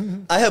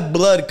 away. I have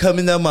blood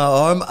coming down my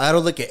arm. I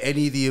don't look at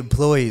any of the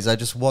employees. I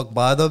just walk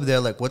by them. They're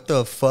like, "What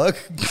the fuck?"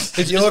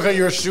 You look like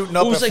you're shooting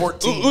up It was at like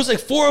 14. it was like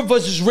four of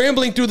us just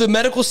rambling through the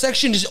medical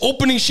section, just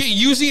opening shit,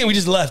 using it, and we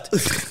just left.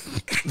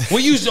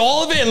 We used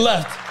all of it and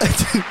left.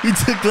 We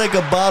took like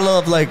a bottle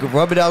of like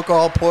rubbing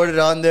alcohol, poured it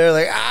on there,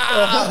 like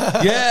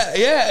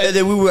Yeah. and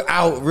then we were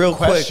out real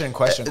question.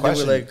 quick. And then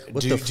we're like,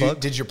 "What the fuck?"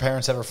 Did your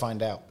parents ever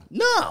find out?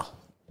 No.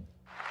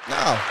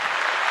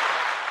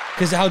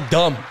 Because how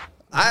dumb.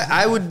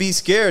 I would be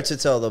scared to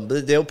tell them,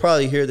 but they'll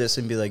probably hear this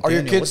and be like, Are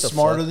your "Daniel, kids what the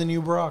smarter fuck?" than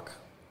you, Brock?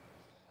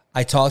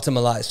 I talked to him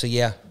a lot, so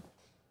yeah.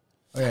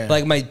 Yeah.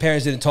 Like my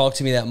parents didn't talk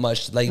to me that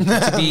much, like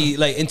to be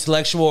like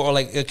intellectual or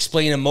like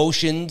explain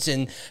emotions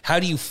and how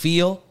do you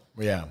feel.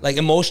 Yeah. Like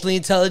emotionally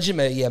intelligent.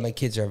 My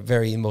kids are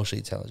very emotionally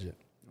intelligent.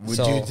 Would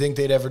So, you think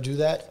they'd ever do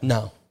that?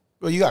 No.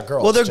 Well, you got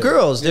girls. Well, they're too.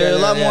 girls. They're Yeah,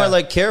 a lot yeah. more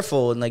like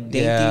careful and like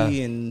dainty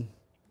Yeah. and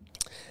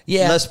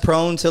Yeah. less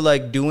prone to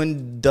like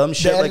doing dumb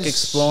shit That like is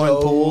exploring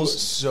so, pools.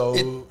 So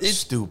The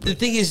stupid.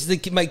 thing is,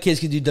 my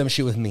kids can do dumb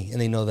shit with me, and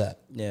they know that.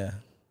 Yeah.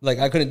 Like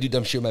I couldn't do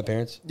dumb shit with my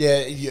parents. Yeah,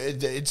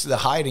 it's the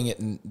hiding it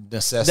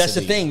necessity. That's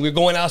the thing. We're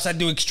going outside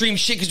doing extreme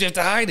shit because we have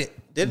to hide it.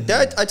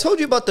 I told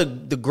you about the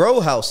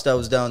grow house that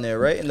was down there,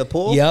 right? In the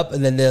pool? Yep.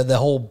 And then the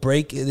whole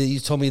break. You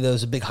told me there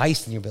was a big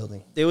heist in your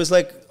building. There was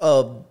like,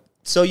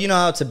 so you know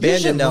how it's You should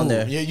abandoned down move.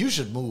 there. Yeah, you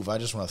should move. I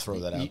just want to throw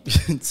that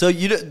out. So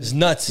you It's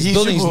nuts. His He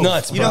building's should move.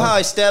 nuts. you Bro. know how I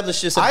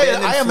established this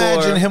abandoned I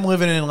imagine floor him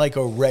living in like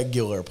a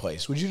regular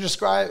place. Would you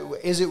describe?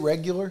 Is it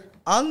regular?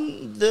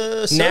 on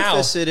the now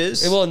surface it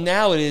is. Well,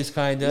 now it is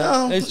kind of.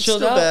 No, it's chilled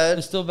still out. bad.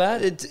 It's still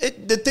bad.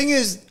 The thing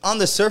is, on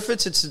the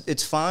surface,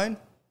 it's fine,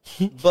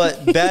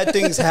 but bad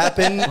things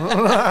happen.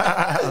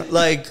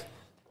 Like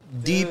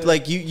deep,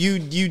 like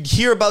you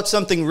hear about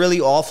something really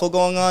awful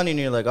going on, and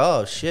you're like,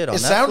 oh shit. On It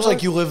that sounds floor?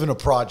 like you live in a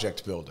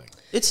project building.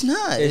 It's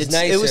not. It's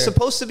It was nicer.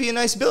 supposed to be a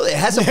nice building. It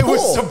has a It pool.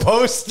 was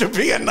supposed to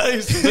be a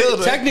nice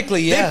building.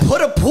 Technically, yeah. They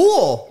put a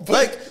pool.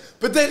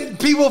 But then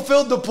people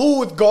filled the pool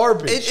with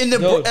garbage. In the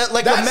No,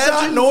 like that's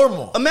imagine not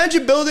normal.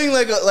 Imagine building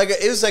it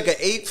was like an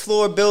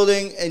 8th-floor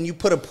building, and you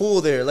put a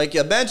pool there. Like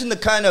imagine the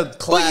kind of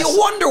class. But you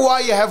wonder why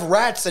you have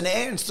rats and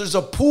ants. There's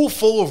a pool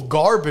full of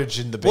garbage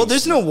in the basement. Well,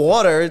 there's no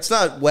water. It's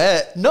not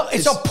wet. No,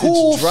 it's a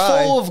pool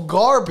dry. full of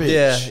garbage.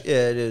 Yeah,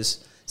 it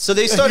is. So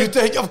they You started.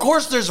 think, of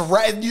course, there's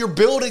rat. You're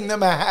building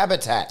them a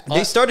habitat.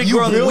 They started You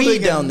growing building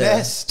weed a down there.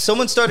 nest.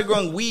 Someone started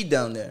growing weed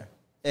down there,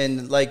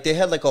 and like they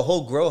had like a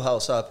whole grow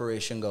house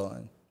operation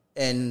going.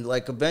 And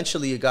like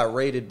eventually it got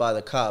raided by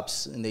the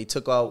cops, and they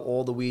took out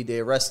all the weed. They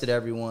arrested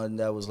everyone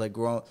that was like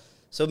growing.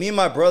 So me and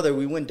my brother,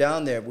 we went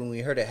down there when we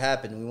heard it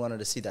happen. We wanted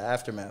to see the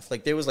aftermath.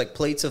 Like there was like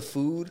plates of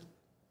food,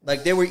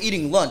 like they were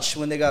eating lunch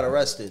when they got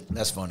arrested.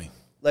 That's funny.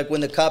 Like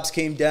when the cops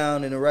came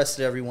down and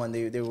arrested everyone,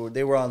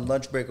 they were on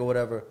lunch break or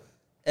whatever.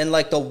 And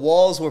like the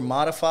walls were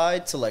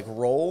modified to like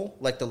roll,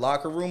 like the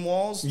locker room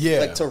walls. Yeah.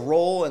 Like to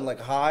roll and like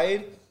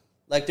hide.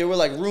 Like there were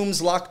like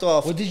rooms locked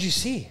off. What did you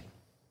see?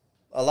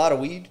 A lot of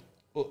weed.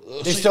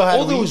 They still had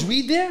there weed? was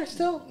weed there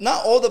still?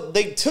 Not all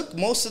they took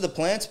most of the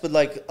plants, but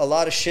like a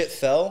lot of shit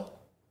fell.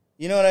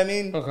 You know what I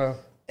mean? Okay.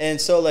 And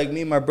so like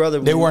me and my brother,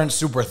 They weren't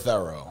super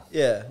thorough.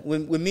 Yeah,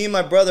 when me and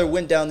my brother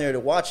went down there to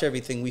watch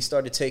everything, we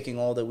started taking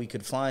all that we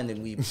could find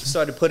and we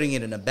started putting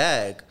it in a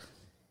bag.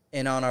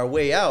 And on our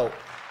way out,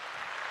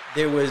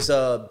 there was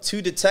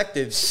 2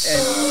 detectives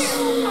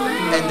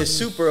and the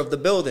super of the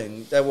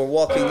building that were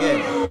walking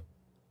in.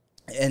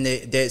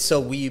 And so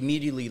we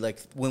immediately,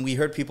 like, when we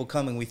heard people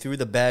coming, we threw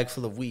the bag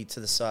full of weed to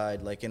the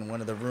side, like in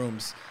one of the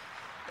rooms.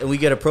 And we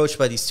get approached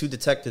by these 2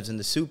 detectives in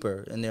the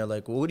super. And they're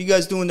like, well, what are you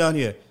guys doing down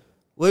here?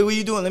 What were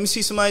you doing? Let me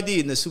see some ID.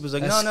 And the super's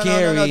like, no.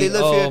 They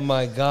live here. Oh,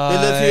 my God. They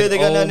live here. They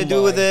got nothing to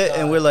do with it.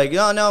 And we're like,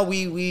 no,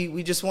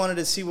 we just wanted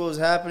to see what was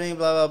happening,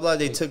 blah, blah, blah.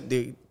 They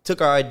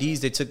took our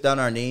IDs. They took down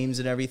our names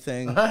and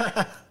everything.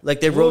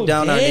 Like, they wrote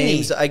down our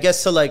names, I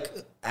guess, to, like,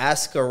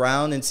 ask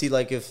around and see,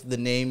 like, if the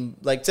name,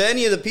 like, to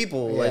any of the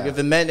people, like, if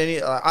it meant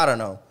any, I don't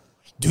know.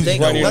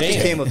 Nothing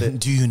came of it.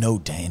 Do you know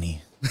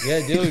Danny?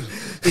 Yeah, dude.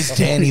 Is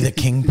Danny the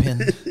kingpin?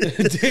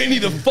 Danny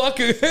the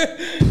fucker.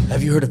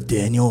 Have you heard of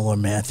Daniel or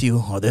Matthew?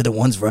 Are they the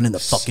ones running the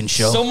fucking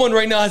show? Someone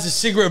right now has a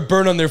cigarette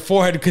burn on their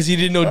forehead because he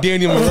didn't know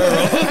Daniel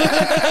Marrero.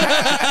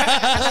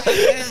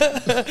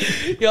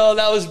 Yo,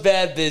 that was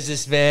bad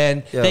business,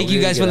 man. Yo, Thank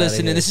you guys for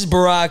listening. This is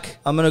Barack.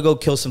 I'm going to go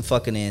kill some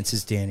fucking ants.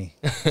 It's Danny.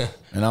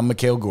 And I'm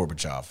Mikhail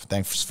Gorbachev.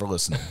 Thanks for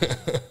listening.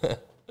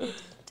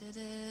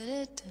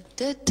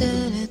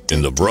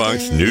 In the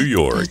Bronx, New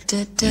York,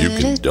 you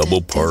can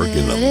double park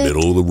in the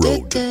middle of the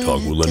road to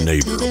talk with a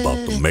neighbor about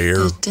the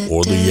mayor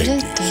or the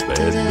Yankees.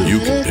 You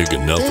can pick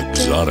enough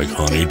exotic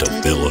honey to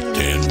fill a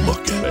tin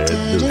bucket.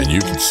 And you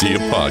can see a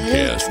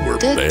podcast where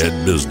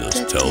bad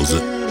business tells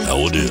it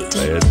how it is.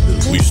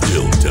 We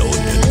still tell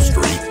it in a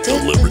straight,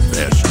 deliberate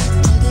fashion,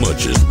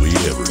 much as we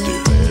ever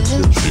did.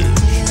 Shush.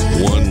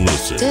 One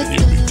listen and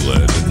you'll be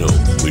glad to know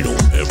we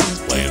don't ever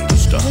plan to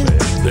stop.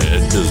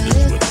 Bad Business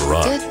with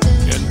Barack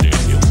and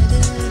Daniel.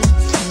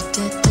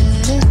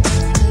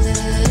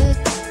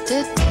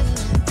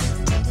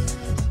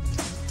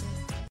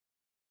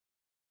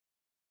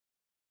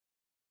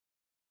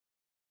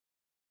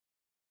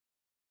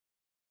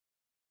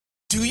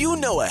 Do you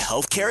know a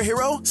healthcare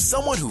hero?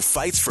 Someone who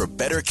fights for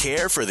better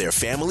care for their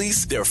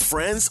families, their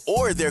friends,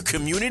 or their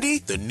community?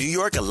 The New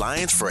York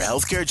Alliance for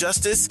Healthcare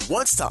Justice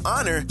wants to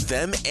honor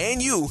them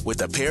and you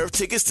with a pair of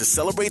tickets to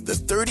celebrate the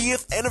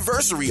 30th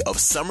anniversary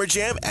of Summer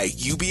Jam at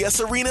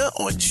UBS Arena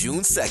on June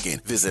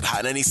 2nd. Visit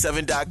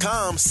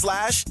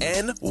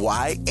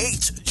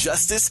hot97.com/NYH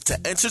Justice to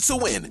enter to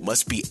win.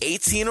 Must be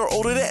 18 or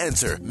older to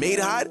enter. Made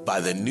hot by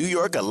the New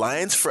York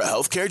Alliance for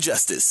Healthcare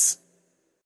Justice.